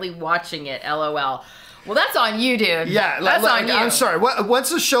currently watching it. LOL. Well, that's on you, dude. Yeah, that's on you. I'm sorry.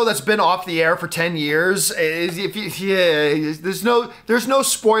 Once a show that's been off the air for 10 years, there's no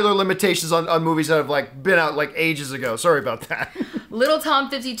spoiler limitations on movies that have been out ages ago. Sorry about that. Little Tom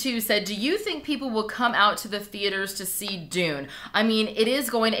 52 said, do you think people will come out to the theaters to see Dune? I mean, it is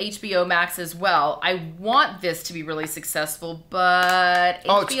going to HBO Max as well. I want this to be really successful, but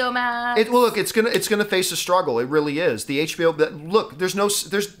HBO Max. Well, look, it's gonna face a struggle. It really is. The HBO. Look,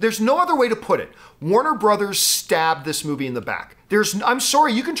 there's no other way to put it. Warner Brothers stabbed this movie in the back. I'm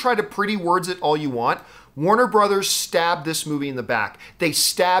sorry, you can try to pretty words it all you want. Warner Brothers stabbed this movie in the back. They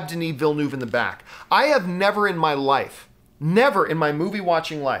stabbed Denis Villeneuve in the back. I have never in my movie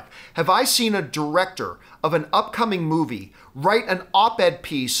watching life, have I seen a director of an upcoming movie write an op-ed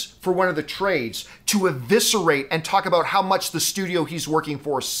piece for one of the trades to eviscerate and talk about how much the studio he's working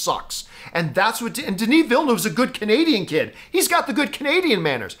for sucks. And Denis Villeneuve's a good Canadian kid. He's got the good Canadian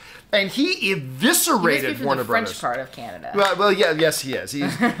manners. And he eviscerated Warner Brothers. The French part of Canada. Well, yeah, yes, he is.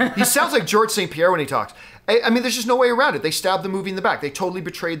 He sounds like George St. Pierre when he talks. I mean, there's just no way around it. They stabbed the movie in the back. They totally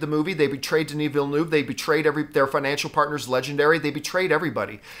betrayed the movie. They betrayed Denis Villeneuve. They betrayed their financial partners, Legendary. They betrayed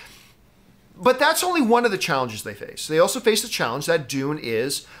everybody. But that's only one of the challenges they face. They also face the challenge that Dune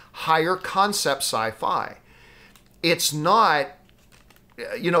is higher concept sci-fi. It's not,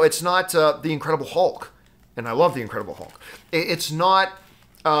 The Incredible Hulk. And I love The Incredible Hulk. It's not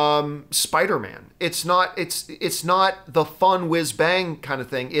Spider-Man. It's not the fun whiz bang kind of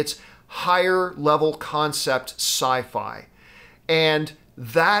thing. It's higher level concept sci-fi. And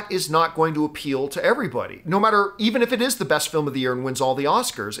that is not going to appeal to everybody. No matter, even if it is the best film of the year and wins all the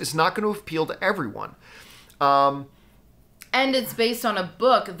Oscars, it's not going to appeal to everyone. And it's based on a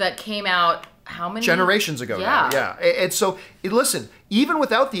book that came out how many? Generations ago now. Yeah. And so, listen, even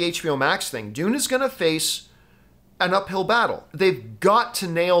without the HBO Max thing, Dune is going to face an uphill battle. They've got to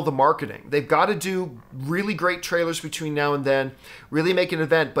nail the marketing. They've got to do really great trailers between now and then, really make an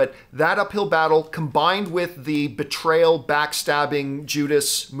event. But that uphill battle, combined with the betrayal, backstabbing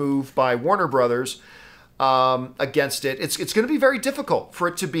Judas move by Warner Brothers against it, it's going to be very difficult for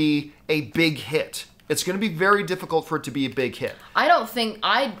it to be a big hit. It's going to be very difficult for it to be a big hit. I don't think,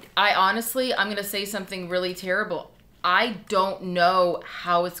 I honestly, I'm going to say something really terrible. I don't know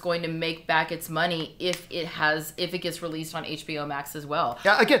how it's going to make back its money if it gets released on HBO Max as well.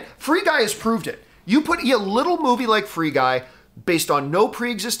 Yeah, again, Free Guy has proved it. You put a little movie like Free Guy based on no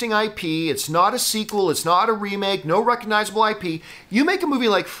pre-existing IP, it's not a sequel, it's not a remake, no recognizable IP. You make a movie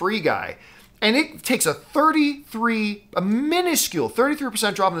like Free Guy, and it takes a minuscule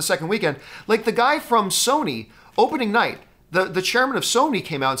 33% drop in the second weekend. Like the guy from Sony, opening night, the chairman of Sony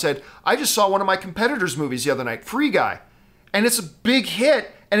came out and said, I just saw one of my competitors' movies the other night, Free Guy, and it's a big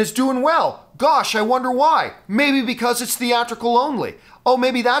hit and it's doing well. Gosh, I wonder why. Maybe because it's theatrical only. Oh,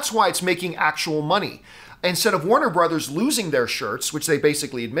 maybe that's why it's making actual money. Instead of Warner Brothers losing their shirts, which they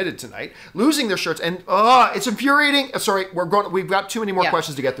basically admitted tonight, losing their shirts, and it's infuriating. Sorry, we've got too many more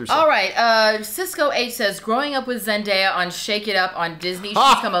questions to get through. All right, Cisco H says, growing up with Zendaya on Shake It Up on Disney, she's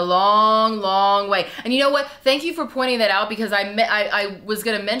come a long, long way. And you know what? Thank you for pointing that out, because I was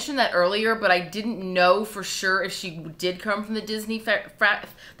going to mention that earlier, but I didn't know for sure if she did come from the Disney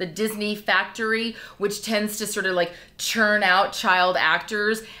factory, which tends to sort of like churn out child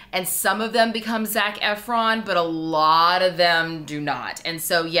actors, and some of them become Zac Efron, but a lot of them do not. And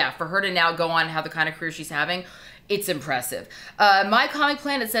so, yeah, for her to now go on and have the kind of career she's having, it's impressive. My Comic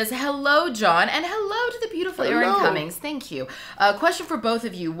Planet says, hello, John, and hello to the beautiful Erin Cummings. Thank you. Question for both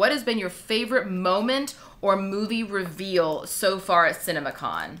of you. What has been your favorite moment or movie reveal so far at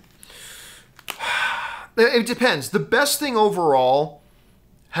CinemaCon? It depends. The best thing overall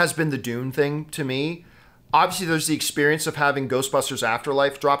has been the Dune thing to me. Obviously, there's the experience of having Ghostbusters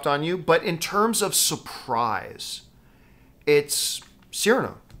Afterlife dropped on you, but in terms of surprise, it's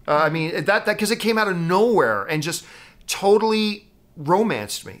Cyrano. I mean, that because it came out of nowhere and just totally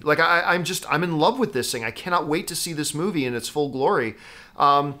romanced me. Like I'm in love with this thing. I cannot wait to see this movie in its full glory.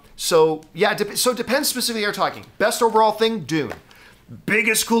 So yeah, so it depends specifically you're talking. Best overall thing, Dune.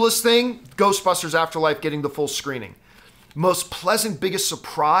 Biggest, coolest thing, Ghostbusters Afterlife getting the full screening. Most pleasant, biggest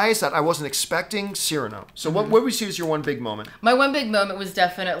surprise that I wasn't expecting, Cyrano. So what would we see as your one big moment? My one big moment was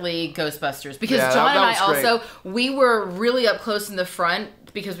definitely Ghostbusters. Because John and I also, we were really up close in the front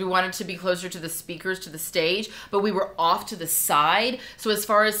because we wanted to be closer to the speakers, to the stage, but we were off to the side. So as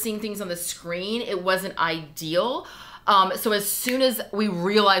far as seeing things on the screen, it wasn't ideal. So as soon as we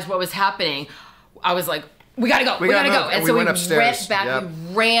realized what was happening, I was like, we gotta go. We gotta go. And so we went back.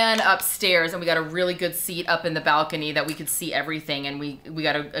 We ran upstairs, and we got a really good seat up in the balcony that we could see everything, and we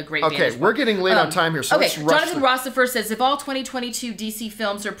got a great. Okay, we're getting late on time here, so let's rush. Jonathan Rossifer says, if all 2022 DC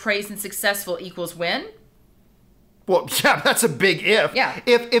films are praised and successful equals win. Well, yeah, that's a big if. Yeah.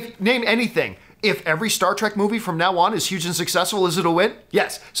 If name anything. If every Star Trek movie from now on is huge and successful, is it a win?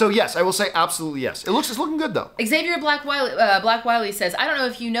 Yes. So yes, I will say absolutely yes. It's looking good though. Xavier Black Wiley says, I don't know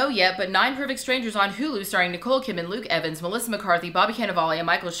if you know yet, but 9 Perfect Strangers on Hulu starring Nicole Kidman, Luke Evans, Melissa McCarthy, Bobby Cannavale, and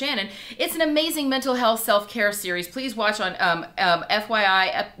Michael Shannon. It's an amazing mental health self-care series. Please watch on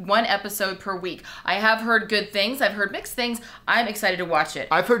FYI, 1 episode per week. I have heard good things. I've heard mixed things. I'm excited to watch it.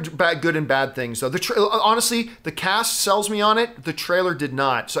 I've heard good and bad things though. Honestly, the cast sells me on it. The trailer did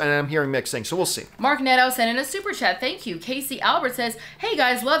not. So, and I'm hearing mixed things. So we'll see. Mark Netto sent in a super chat. Thank you. Casey Albert says, hey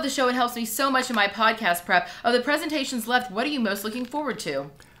guys, love the show. It helps me so much in my podcast prep. Of the presentations left, what are you most looking forward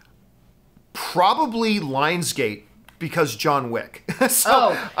to? Probably Lionsgate, because John Wick.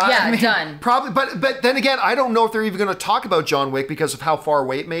 Done. Probably, but then again, I don't know if they're even going to talk about John Wick because of how far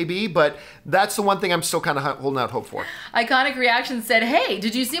away it may be, but that's the one thing I'm still kind of holding out hope for. Iconic Reaction said, hey,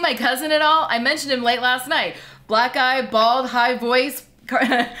 did you see my cousin at all? I mentioned him late last night. Black eye, bald, high voice.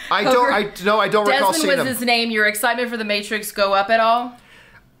 I don't recall seeing him. Desmond was his name. Your excitement for The Matrix go up at all?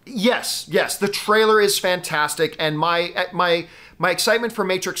 Yes. The trailer is fantastic, and my my excitement for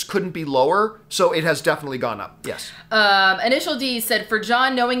Matrix couldn't be lower, so it has definitely gone up. Yes. Initial D said, for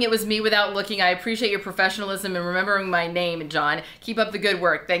John, knowing it was me without looking, I appreciate your professionalism and remembering my name, John. Keep up the good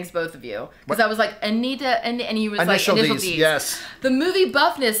work. Thanks, both of you. Because I was like, Anita, and he was Initial like, Initial Ds. Ds. Yes. The movie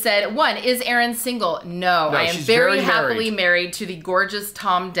buffness said, 1, is Erin single? No, I am she's very very happily married to the gorgeous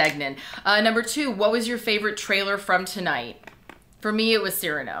Tom Degnan. Number 2, what was your favorite trailer from tonight? For me, it was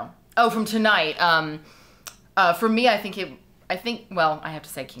Cyrano. Oh, from tonight. For me, I think, I have to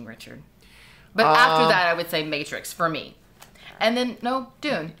say King Richard. But after that, I would say Matrix for me. And then, no,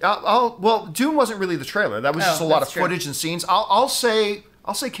 Dune. Well, Dune wasn't really the trailer. That was just a lot of true. footage and scenes. I'll say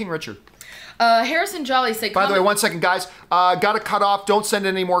King Richard. Harrison Jolly said... By the way, 1 second, guys. Got to cut off. Don't send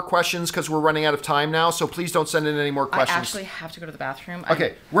in any more questions because we're running out of time now. So please don't send in any more questions. I actually have to go to the bathroom.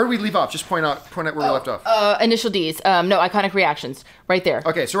 Okay, where did we leave off? Just point out where we left off. Initial Ds. No, iconic reactions. Right there.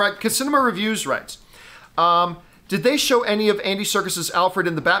 Okay, so right, because Cinema Reviews writes, did they show any of Andy Serkis's Alfred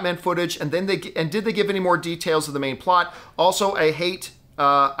in the Batman footage, and did they give any more details of the main plot? Also, I hate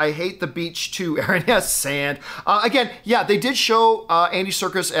the beach too, Erin. Yes, sand. Again, yeah, they did show Andy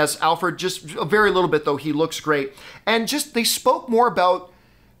Serkis as Alfred, just a very little bit though. He looks great, and just they spoke more about,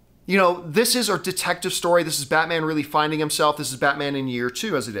 this is our detective story. This is Batman really finding himself. This is Batman in year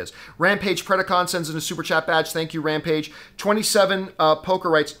 2, as it is. Rampage Predacon sends in a super chat badge. Thank you, Rampage. 27 Poker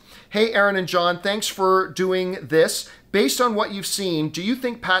writes, hey, Erin and John, thanks for doing this. Based on what you've seen, do you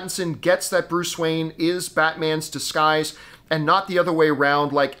think Pattinson gets that Bruce Wayne is Batman's disguise and not the other way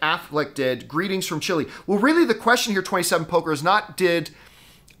around like Affleck did? Greetings from Chile. Well, really the question here, 27 Poker, is not does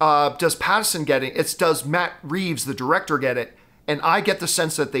Pattinson get it? It's does Matt Reeves, the director, get it? And I get the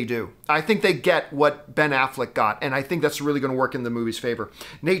sense that they do. I think they get what Ben Affleck got, and I think that's really going to work in the movie's favor.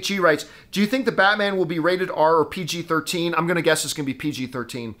 Nate G writes, do you think the Batman will be rated R or PG-13? I'm going to guess it's going to be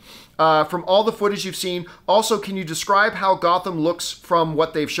PG-13. From all the footage you've seen, also, can you describe how Gotham looks from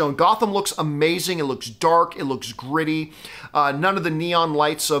what they've shown? Gotham looks amazing. It looks dark. It looks gritty. None of the neon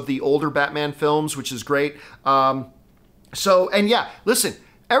lights of the older Batman films, which is great. Listen,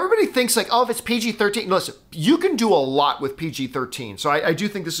 everybody thinks like, oh, if it's PG-13, listen, you can do a lot with PG-13. So I do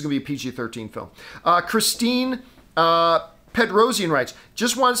think this is going to be a PG-13 film. Christine Pedrosian writes,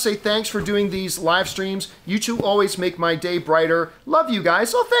 just want to say thanks for doing these live streams. You two always make my day brighter. Love you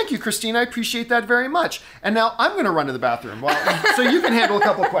guys. Oh, thank you, Christine. I appreciate that very much. And now I'm going to run to the bathroom so you can handle a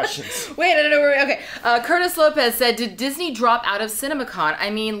couple questions. Wait, I don't know where. Okay. Curtis Lopez said, did Disney drop out of CinemaCon? I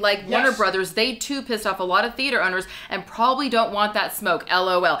mean, like Yes. Warner Brothers, they too pissed off a lot of theater owners and probably don't want that smoke.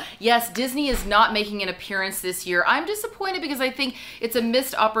 LOL. Yes, Disney is not making an appearance this year. I'm disappointed because I think it's a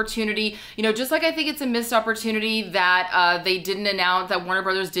missed opportunity. Just like I think it's a missed opportunity that that Warner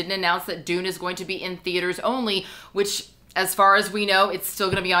Brothers didn't announce that Dune is going to be in theaters only, which, as far as we know, it's still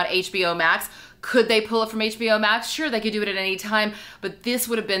going to be on HBO Max. Could they pull it from HBO Max? Sure, they could do it at any time, but this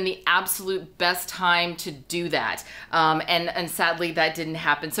would have been the absolute best time to do that. And sadly, that didn't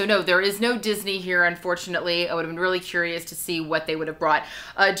happen. So no, there is no Disney here, unfortunately. I would have been really curious to see what they would have brought.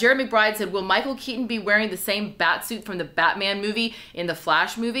 Jared McBride said, will Michael Keaton be wearing the same bat suit from the Batman movie in the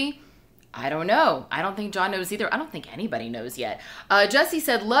Flash movie? I don't know. I don't think John knows either. I don't think anybody knows yet. Jesse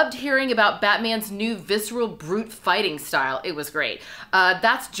said, loved hearing about Batman's new visceral brute fighting style. It was great.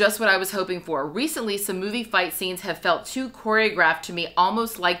 That's just what I was hoping for. Recently, some movie fight scenes have felt too choreographed to me,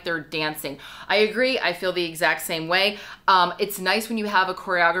 almost like they're dancing. I agree. I feel the exact same way. It's nice when you have a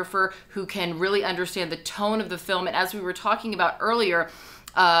choreographer who can really understand the tone of the film. And as we were talking about earlier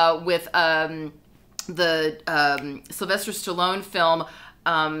with the Sylvester Stallone film,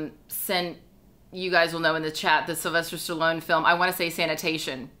 you guys will know in the chat, the Sylvester Stallone film, I want to say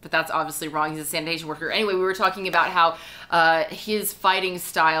Sanitation, but that's obviously wrong. He's a sanitation worker. Anyway, we were talking about how his fighting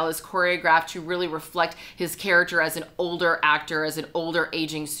style is choreographed to really reflect his character as an older actor, as an older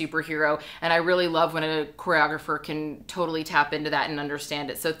aging superhero. And I really love when a choreographer can totally tap into that and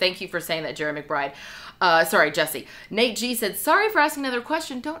understand it. So thank you for saying that, Jerry McBride. Sorry, Jesse. Nate G said, sorry for asking another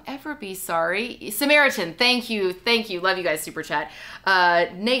question. Don't ever be sorry. Samaritan, thank you. Thank you. Love you guys, super chat.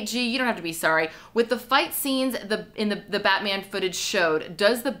 Nate G, you don't have to be sorry. With the fight scenes in the Batman footage showed,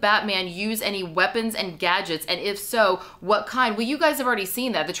 does the Batman use any weapons and gadgets? And if so, what kind? Well, you guys have already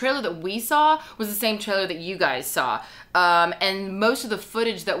seen that. The trailer that we saw was the same trailer that you guys saw. And most of the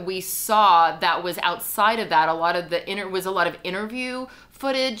footage that we saw that was outside of that, was a lot of interview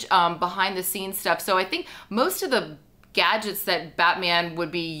footage, behind the scenes stuff. So I think most of the gadgets that Batman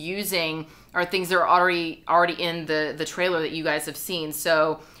would be using are things that are already in the trailer that you guys have seen.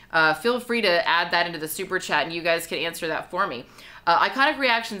 So Feel free to add that into the super chat, and you guys can answer that for me. Iconic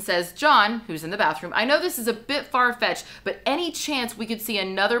Reaction says, John, who's in the bathroom, I know this is a bit far-fetched, but any chance we could see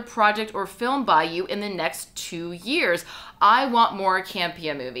another project or film by you in the next 2 years? I want more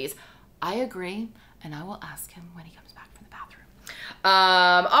Campia movies. I agree, and I will ask him when he comes back from the bathroom.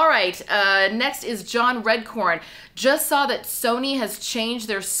 All right, next is John Redcorn. Just saw that Sony has changed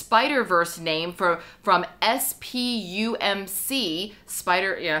their Spider-Verse name from SPUMC,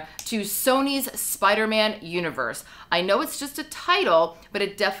 to Sony's Spider-Man Universe. I know it's just a title, but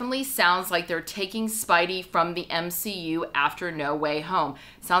it definitely sounds like they're taking Spidey from the MCU after No Way Home.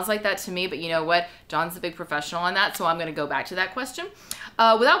 Sounds like that to me, but you know what? John's a big professional on that, so I'm going to go back to that question.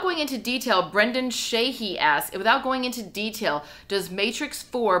 Without going into detail, Brendan Sheehy asks, does Matrix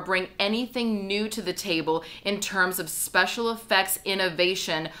 4 bring anything new to the table in terms of special effects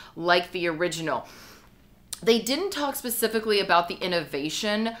innovation like the original? They didn't talk specifically about the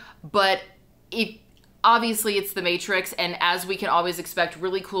innovation, but obviously it's the Matrix, and as we can always expect,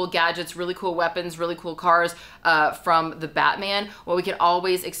 really cool gadgets, really cool weapons, really cool cars from the Batman. What we can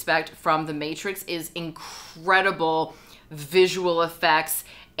always expect from the Matrix is incredible visual effects,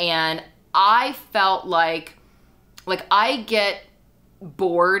 and I felt like I get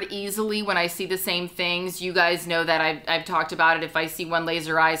bored easily when I see the same things. You guys know that I've talked about it. If I see one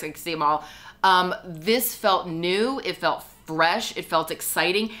laser eyes, I can see them all. This felt new. It felt fresh. It felt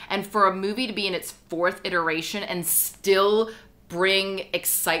exciting. And for a movie to be in its 4th iteration and still bring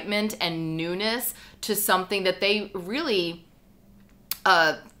excitement and newness to something that they really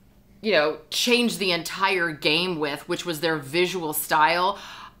changed the entire game with, which was their visual style.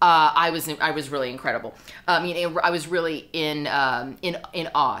 I was really incredible. I was really in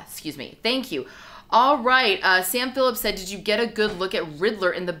awe. Excuse me. Thank you. All right. Sam Phillips said, "Did you get a good look at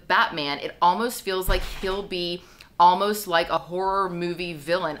Riddler in the Batman? It almost feels like he'll be almost like a horror movie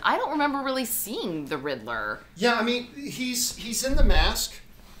villain." I don't remember really seeing the Riddler. Yeah, I mean, he's in the mask.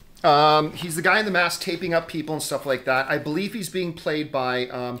 He's the guy in the mask taping up people and stuff like that. I believe he's being played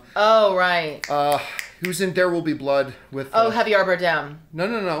by... oh, right. Who's in There Will Be Blood with... Javier Bardem.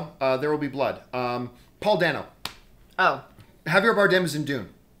 No. There Will Be Blood. Paul Dano. Oh. Javier Bardem is in Dune.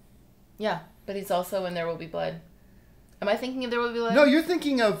 Yeah, but he's also in There Will Be Blood. Am I thinking of There Will Be Blood? No, you're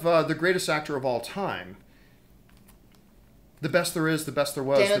thinking of the greatest actor of all time. The best there is, the best there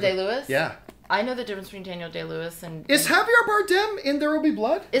was. Daniel Day-Lewis? Yeah. I know the difference between Daniel Day-Lewis and... Is Javier Bardem in There Will Be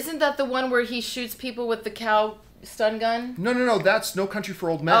Blood? Isn't that the one where he shoots people with the cow stun gun? No. That's No Country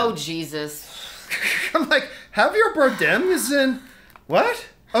for Old Men. Oh, Jesus. I'm like, Javier Bardem is in... What?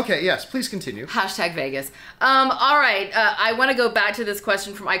 Okay, yes, please continue. Hashtag Vegas. All right, I want to go back to this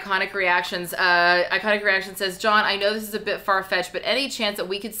question from Iconic Reactions. Iconic Reaction says, John, I know this is a bit far-fetched, but any chance that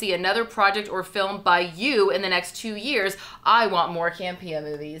we could see another project or film by you in the next 2 years? I want more Campia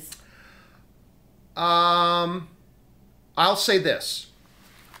movies. I'll say this.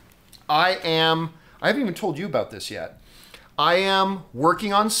 I haven't even told you about this yet. I am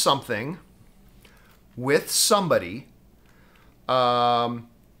working on something with somebody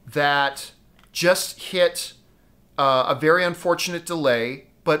that just hit a very unfortunate delay,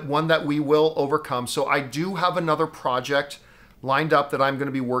 but one that we will overcome. So I do have another project lined up that I'm going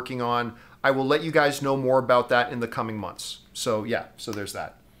to be working on. I will let you guys know more about that in the coming months. So yeah, so there's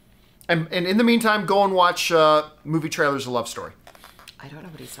that. And in the meantime, go and watch Movie Trailers A Love Story. I don't know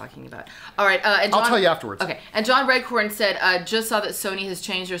what he's talking about. All right. And John, I'll tell you afterwards. Okay. And John Redcorn said, just saw that Sony has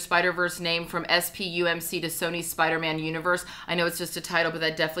changed their Spider-Verse name from SPUMC to Sony's Spider-Man Universe. I know it's just a title, but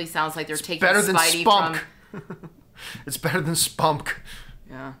that definitely sounds like they're taking Spidey from... It's better than Spunk.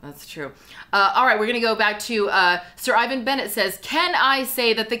 Yeah, that's true. All right, we're going to go back to Sir Ivan Bennett says, can I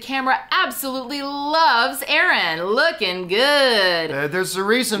say that the camera absolutely loves Erin? Looking good. There's a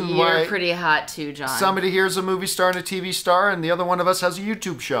reason why... You're pretty hot too, John. Somebody here's a movie star and a TV star, and the other one of us has a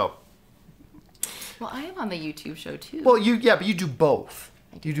YouTube show. Well, I am on the YouTube show too. Well, but you do both.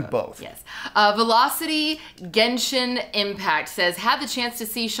 You do both. Yes. Velocity Genshin Impact says, had the chance to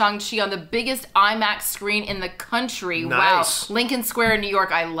see Shang-Chi on the biggest IMAX screen in the country. Nice. Wow. Lincoln Square in New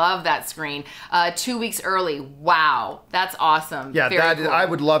York. I love that screen. 2 weeks early. Wow. That's awesome. Yeah, Very cool. I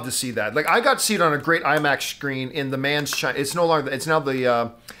would love to see that. Like, I got to see it on a great IMAX screen in the Man's China. It's no longer, it's now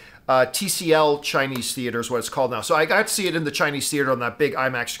the TCL Chinese Theater is what it's called now. So I got to see it in the Chinese theater on that big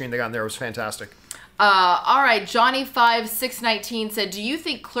IMAX screen they got in there. It was fantastic. All right, Johnny5619 said, do you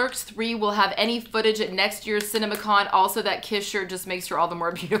think Clerks 3 will have any footage at next year's CinemaCon? Also, that Kiss shirt just makes her all the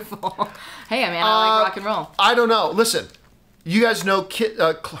more beautiful. Hey, man, I like rock and roll. I don't know. Listen, you guys know,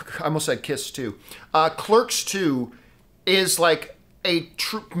 I almost said Kiss 2. Clerks 2 is like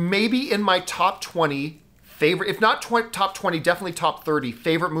maybe in my top 20 favorite, if not top 20, definitely top 30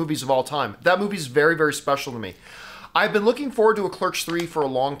 favorite movies of all time. That movie is very, very special to me. I've been looking forward to a Clerks 3 for a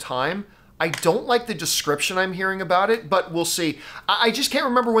long time. I don't like the description I'm hearing about it, but we'll see. I just can't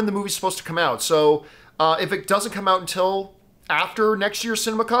remember when the movie's supposed to come out. So if it doesn't come out until after next year's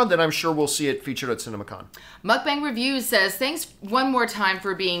CinemaCon, then I'm sure we'll see it featured at CinemaCon. Mukbang Reviews says, thanks one more time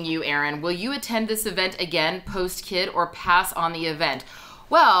for being you, Erin. Will you attend this event again post-kid or pass on the event?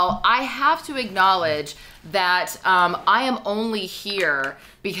 Well, I have to acknowledge that I am only here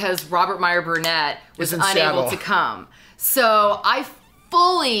because Robert Meyer Burnett was unable to come. So I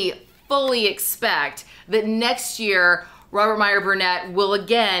fully expect that next year Robert Meyer Burnett will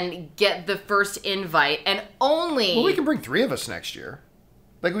again get the first invite, and only... Well, we can bring 3 of us next year.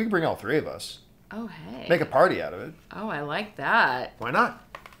 Like, we can bring all 3 of us. Oh, hey. Make a party out of it. Oh, I like that. Why not?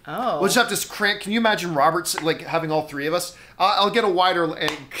 Oh. We'll just have to crank. Can you imagine Robert, like, having all 3 of us? I'll get a wider...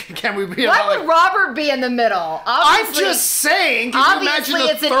 Can we be... Why would Robert be in the middle? I'm just saying. Can you imagine the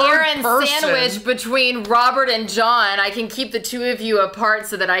it's an Erin sandwich between Robert and John. I can keep the 2 of you apart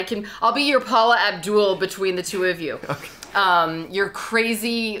so that I'll be your Paula Abdul between the 2 of you. Okay. You're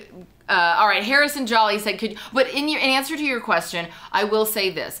crazy. All right, Harrison Jolly said, but in answer to your question, I will say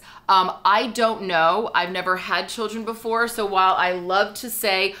this. I don't know. I've never had children before, so while I love to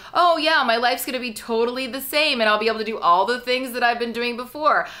say, oh yeah, my life's going to be totally the same and I'll be able to do all the things that I've been doing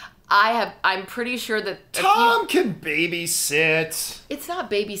before, I'm pretty sure that Tom can babysit. It's not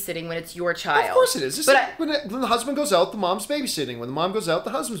babysitting when it's your child. Of course it is. When the husband goes out, the mom's babysitting. When the mom goes out,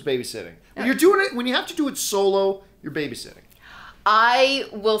 the husband's babysitting. When you're doing it, when you have to do it solo, you're babysitting. I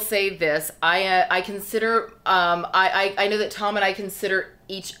will say this. I consider, I know that Tom and I consider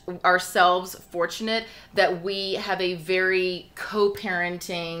ourselves fortunate that we have a very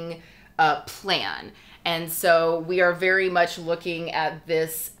co-parenting plan. And so we are very much looking at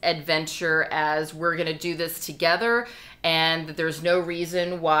this adventure as we're going to do this together, and there's no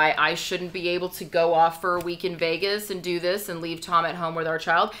reason why I shouldn't be able to go off for a week in Vegas and do this and leave Tom at home with our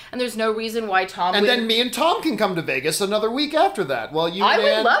child. And there's no reason why Tom then me and Tom can come to Vegas another week after that. Well, I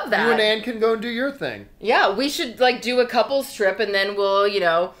would love that. You and Ann can go and do your thing. Yeah, we should do a couples trip, and then we'll,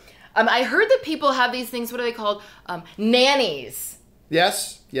 I heard that people have these things, what are they called? Nannies.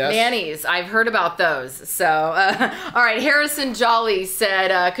 Yes. Nannies. I've heard about those. So, all right. Harrison Jolly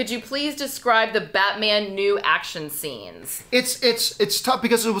said, could you please describe the Batman new action scenes? It's tough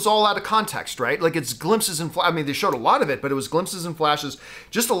because it was all out of context, right? Like, it's glimpses and I mean, they showed a lot of it, but it was glimpses and flashes.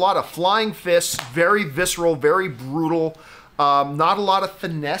 Just a lot of flying fists, very visceral, very brutal. Not a lot of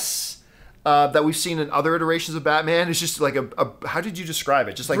finesse. That we've seen in other iterations of Batman. It's just like how did you describe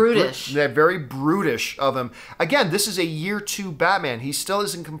it? Just like brutish. Very brutish of him. Again, this is a year 2 Batman. He still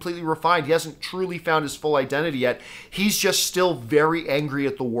isn't completely refined. He hasn't truly found his full identity yet. He's just still very angry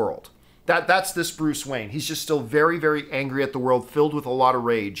at the world. That's this Bruce Wayne. He's just still very, very angry at the world, filled with a lot of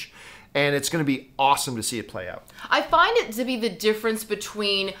rage. And it's going to be awesome to see it play out. I find it to be the difference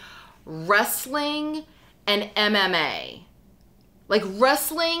between wrestling and MMA. Like,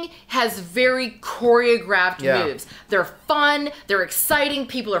 wrestling has very choreographed moves. They're fun, they're exciting,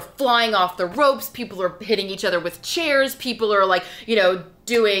 people are flying off the ropes, people are hitting each other with chairs, people are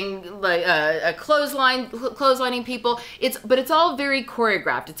doing like a clotheslining people. But it's all very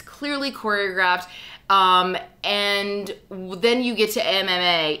choreographed. It's clearly choreographed. And then you get to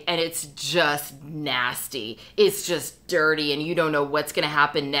MMA and it's just nasty. It's just dirty and you don't know what's going to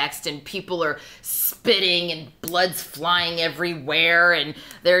happen next, and people are spitting and blood's flying everywhere, and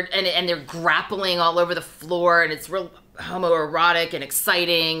they're grappling all over the floor, and it's real homoerotic and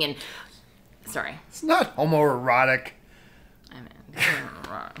exciting. And sorry, it's not homoerotic.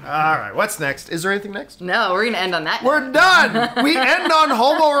 All right, what's next? Is there anything next? No, we're going to end on that. We're done. We end on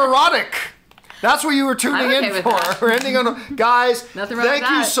homoerotic. That's what you were tuning in for. We're ending on, guys. Nothing wrong with that.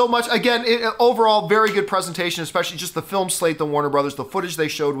 Thank you so much. Again, overall, very good presentation, especially just the film slate, the Warner Brothers. The footage they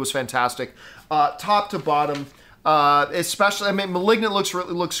showed was fantastic, top to bottom. Especially, I mean, Malignant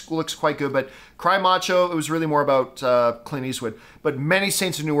looks quite good, but Cry Macho, it was really more about Clint Eastwood. But Many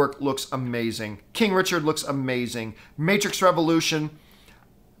Saints of Newark looks amazing. King Richard looks amazing. Matrix Revolution.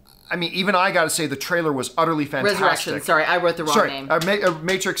 I mean, even I got to say the trailer was utterly fantastic. Resurrection. Sorry, I wrote the wrong name.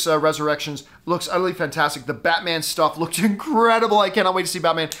 Matrix Resurrections looks utterly fantastic. The Batman stuff looked incredible. I cannot wait to see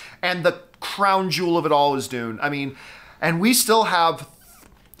Batman. And the crown jewel of it all is Dune. I mean, and we still have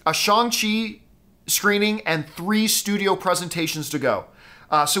a Shang-Chi screening and 3 studio presentations to go.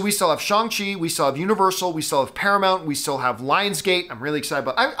 So we still have Shang-Chi, we still have Universal, we still have Paramount, we still have Lionsgate. I'm really excited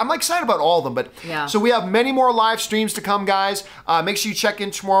about. I'm excited about all of them. But yeah. So we have many more live streams to come, guys. Make sure you check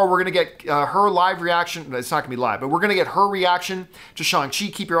in tomorrow. We're gonna get her live reaction. It's not gonna be live, but we're gonna get her reaction to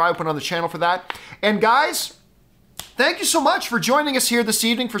Shang-Chi. Keep your eye open on the channel for that. And guys, thank you so much for joining us here this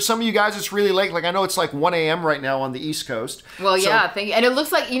evening. For some of you guys, it's really late. Like I know it's like 1 a.m. right now on the East Coast. Well, yeah, thank you. And it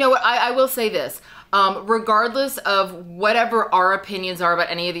looks like, you know what, I will say this. Regardless of whatever our opinions are about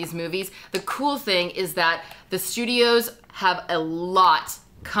any of these movies, the cool thing is that the studios have a lot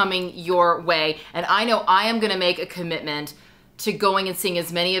coming your way. And I know I am going to make a commitment to going and seeing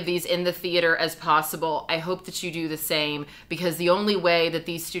as many of these in the theater as possible. I hope that you do the same, because the only way that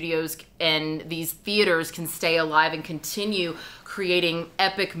these studios and these theaters can stay alive and continue creating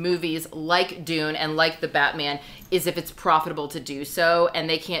epic movies like Dune and like The Batman is if it's profitable to do so, and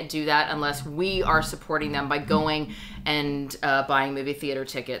they can't do that unless we are supporting them by going and buying movie theater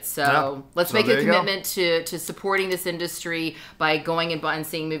tickets. So let's make a commitment to supporting this industry by going and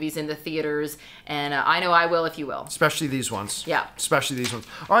seeing movies in the theaters, and I know I will if you will. Especially these ones. Yeah. Especially these ones.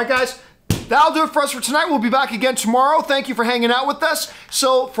 All right, guys. That'll do it for us for tonight. We'll be back again tomorrow. Thank you for hanging out with us.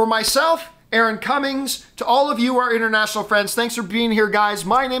 So for myself, Erin Cummings, to all of you, our international friends, thanks for being here, guys.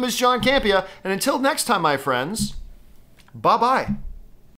 My name is John Campea, and until next time, my friends, bye-bye.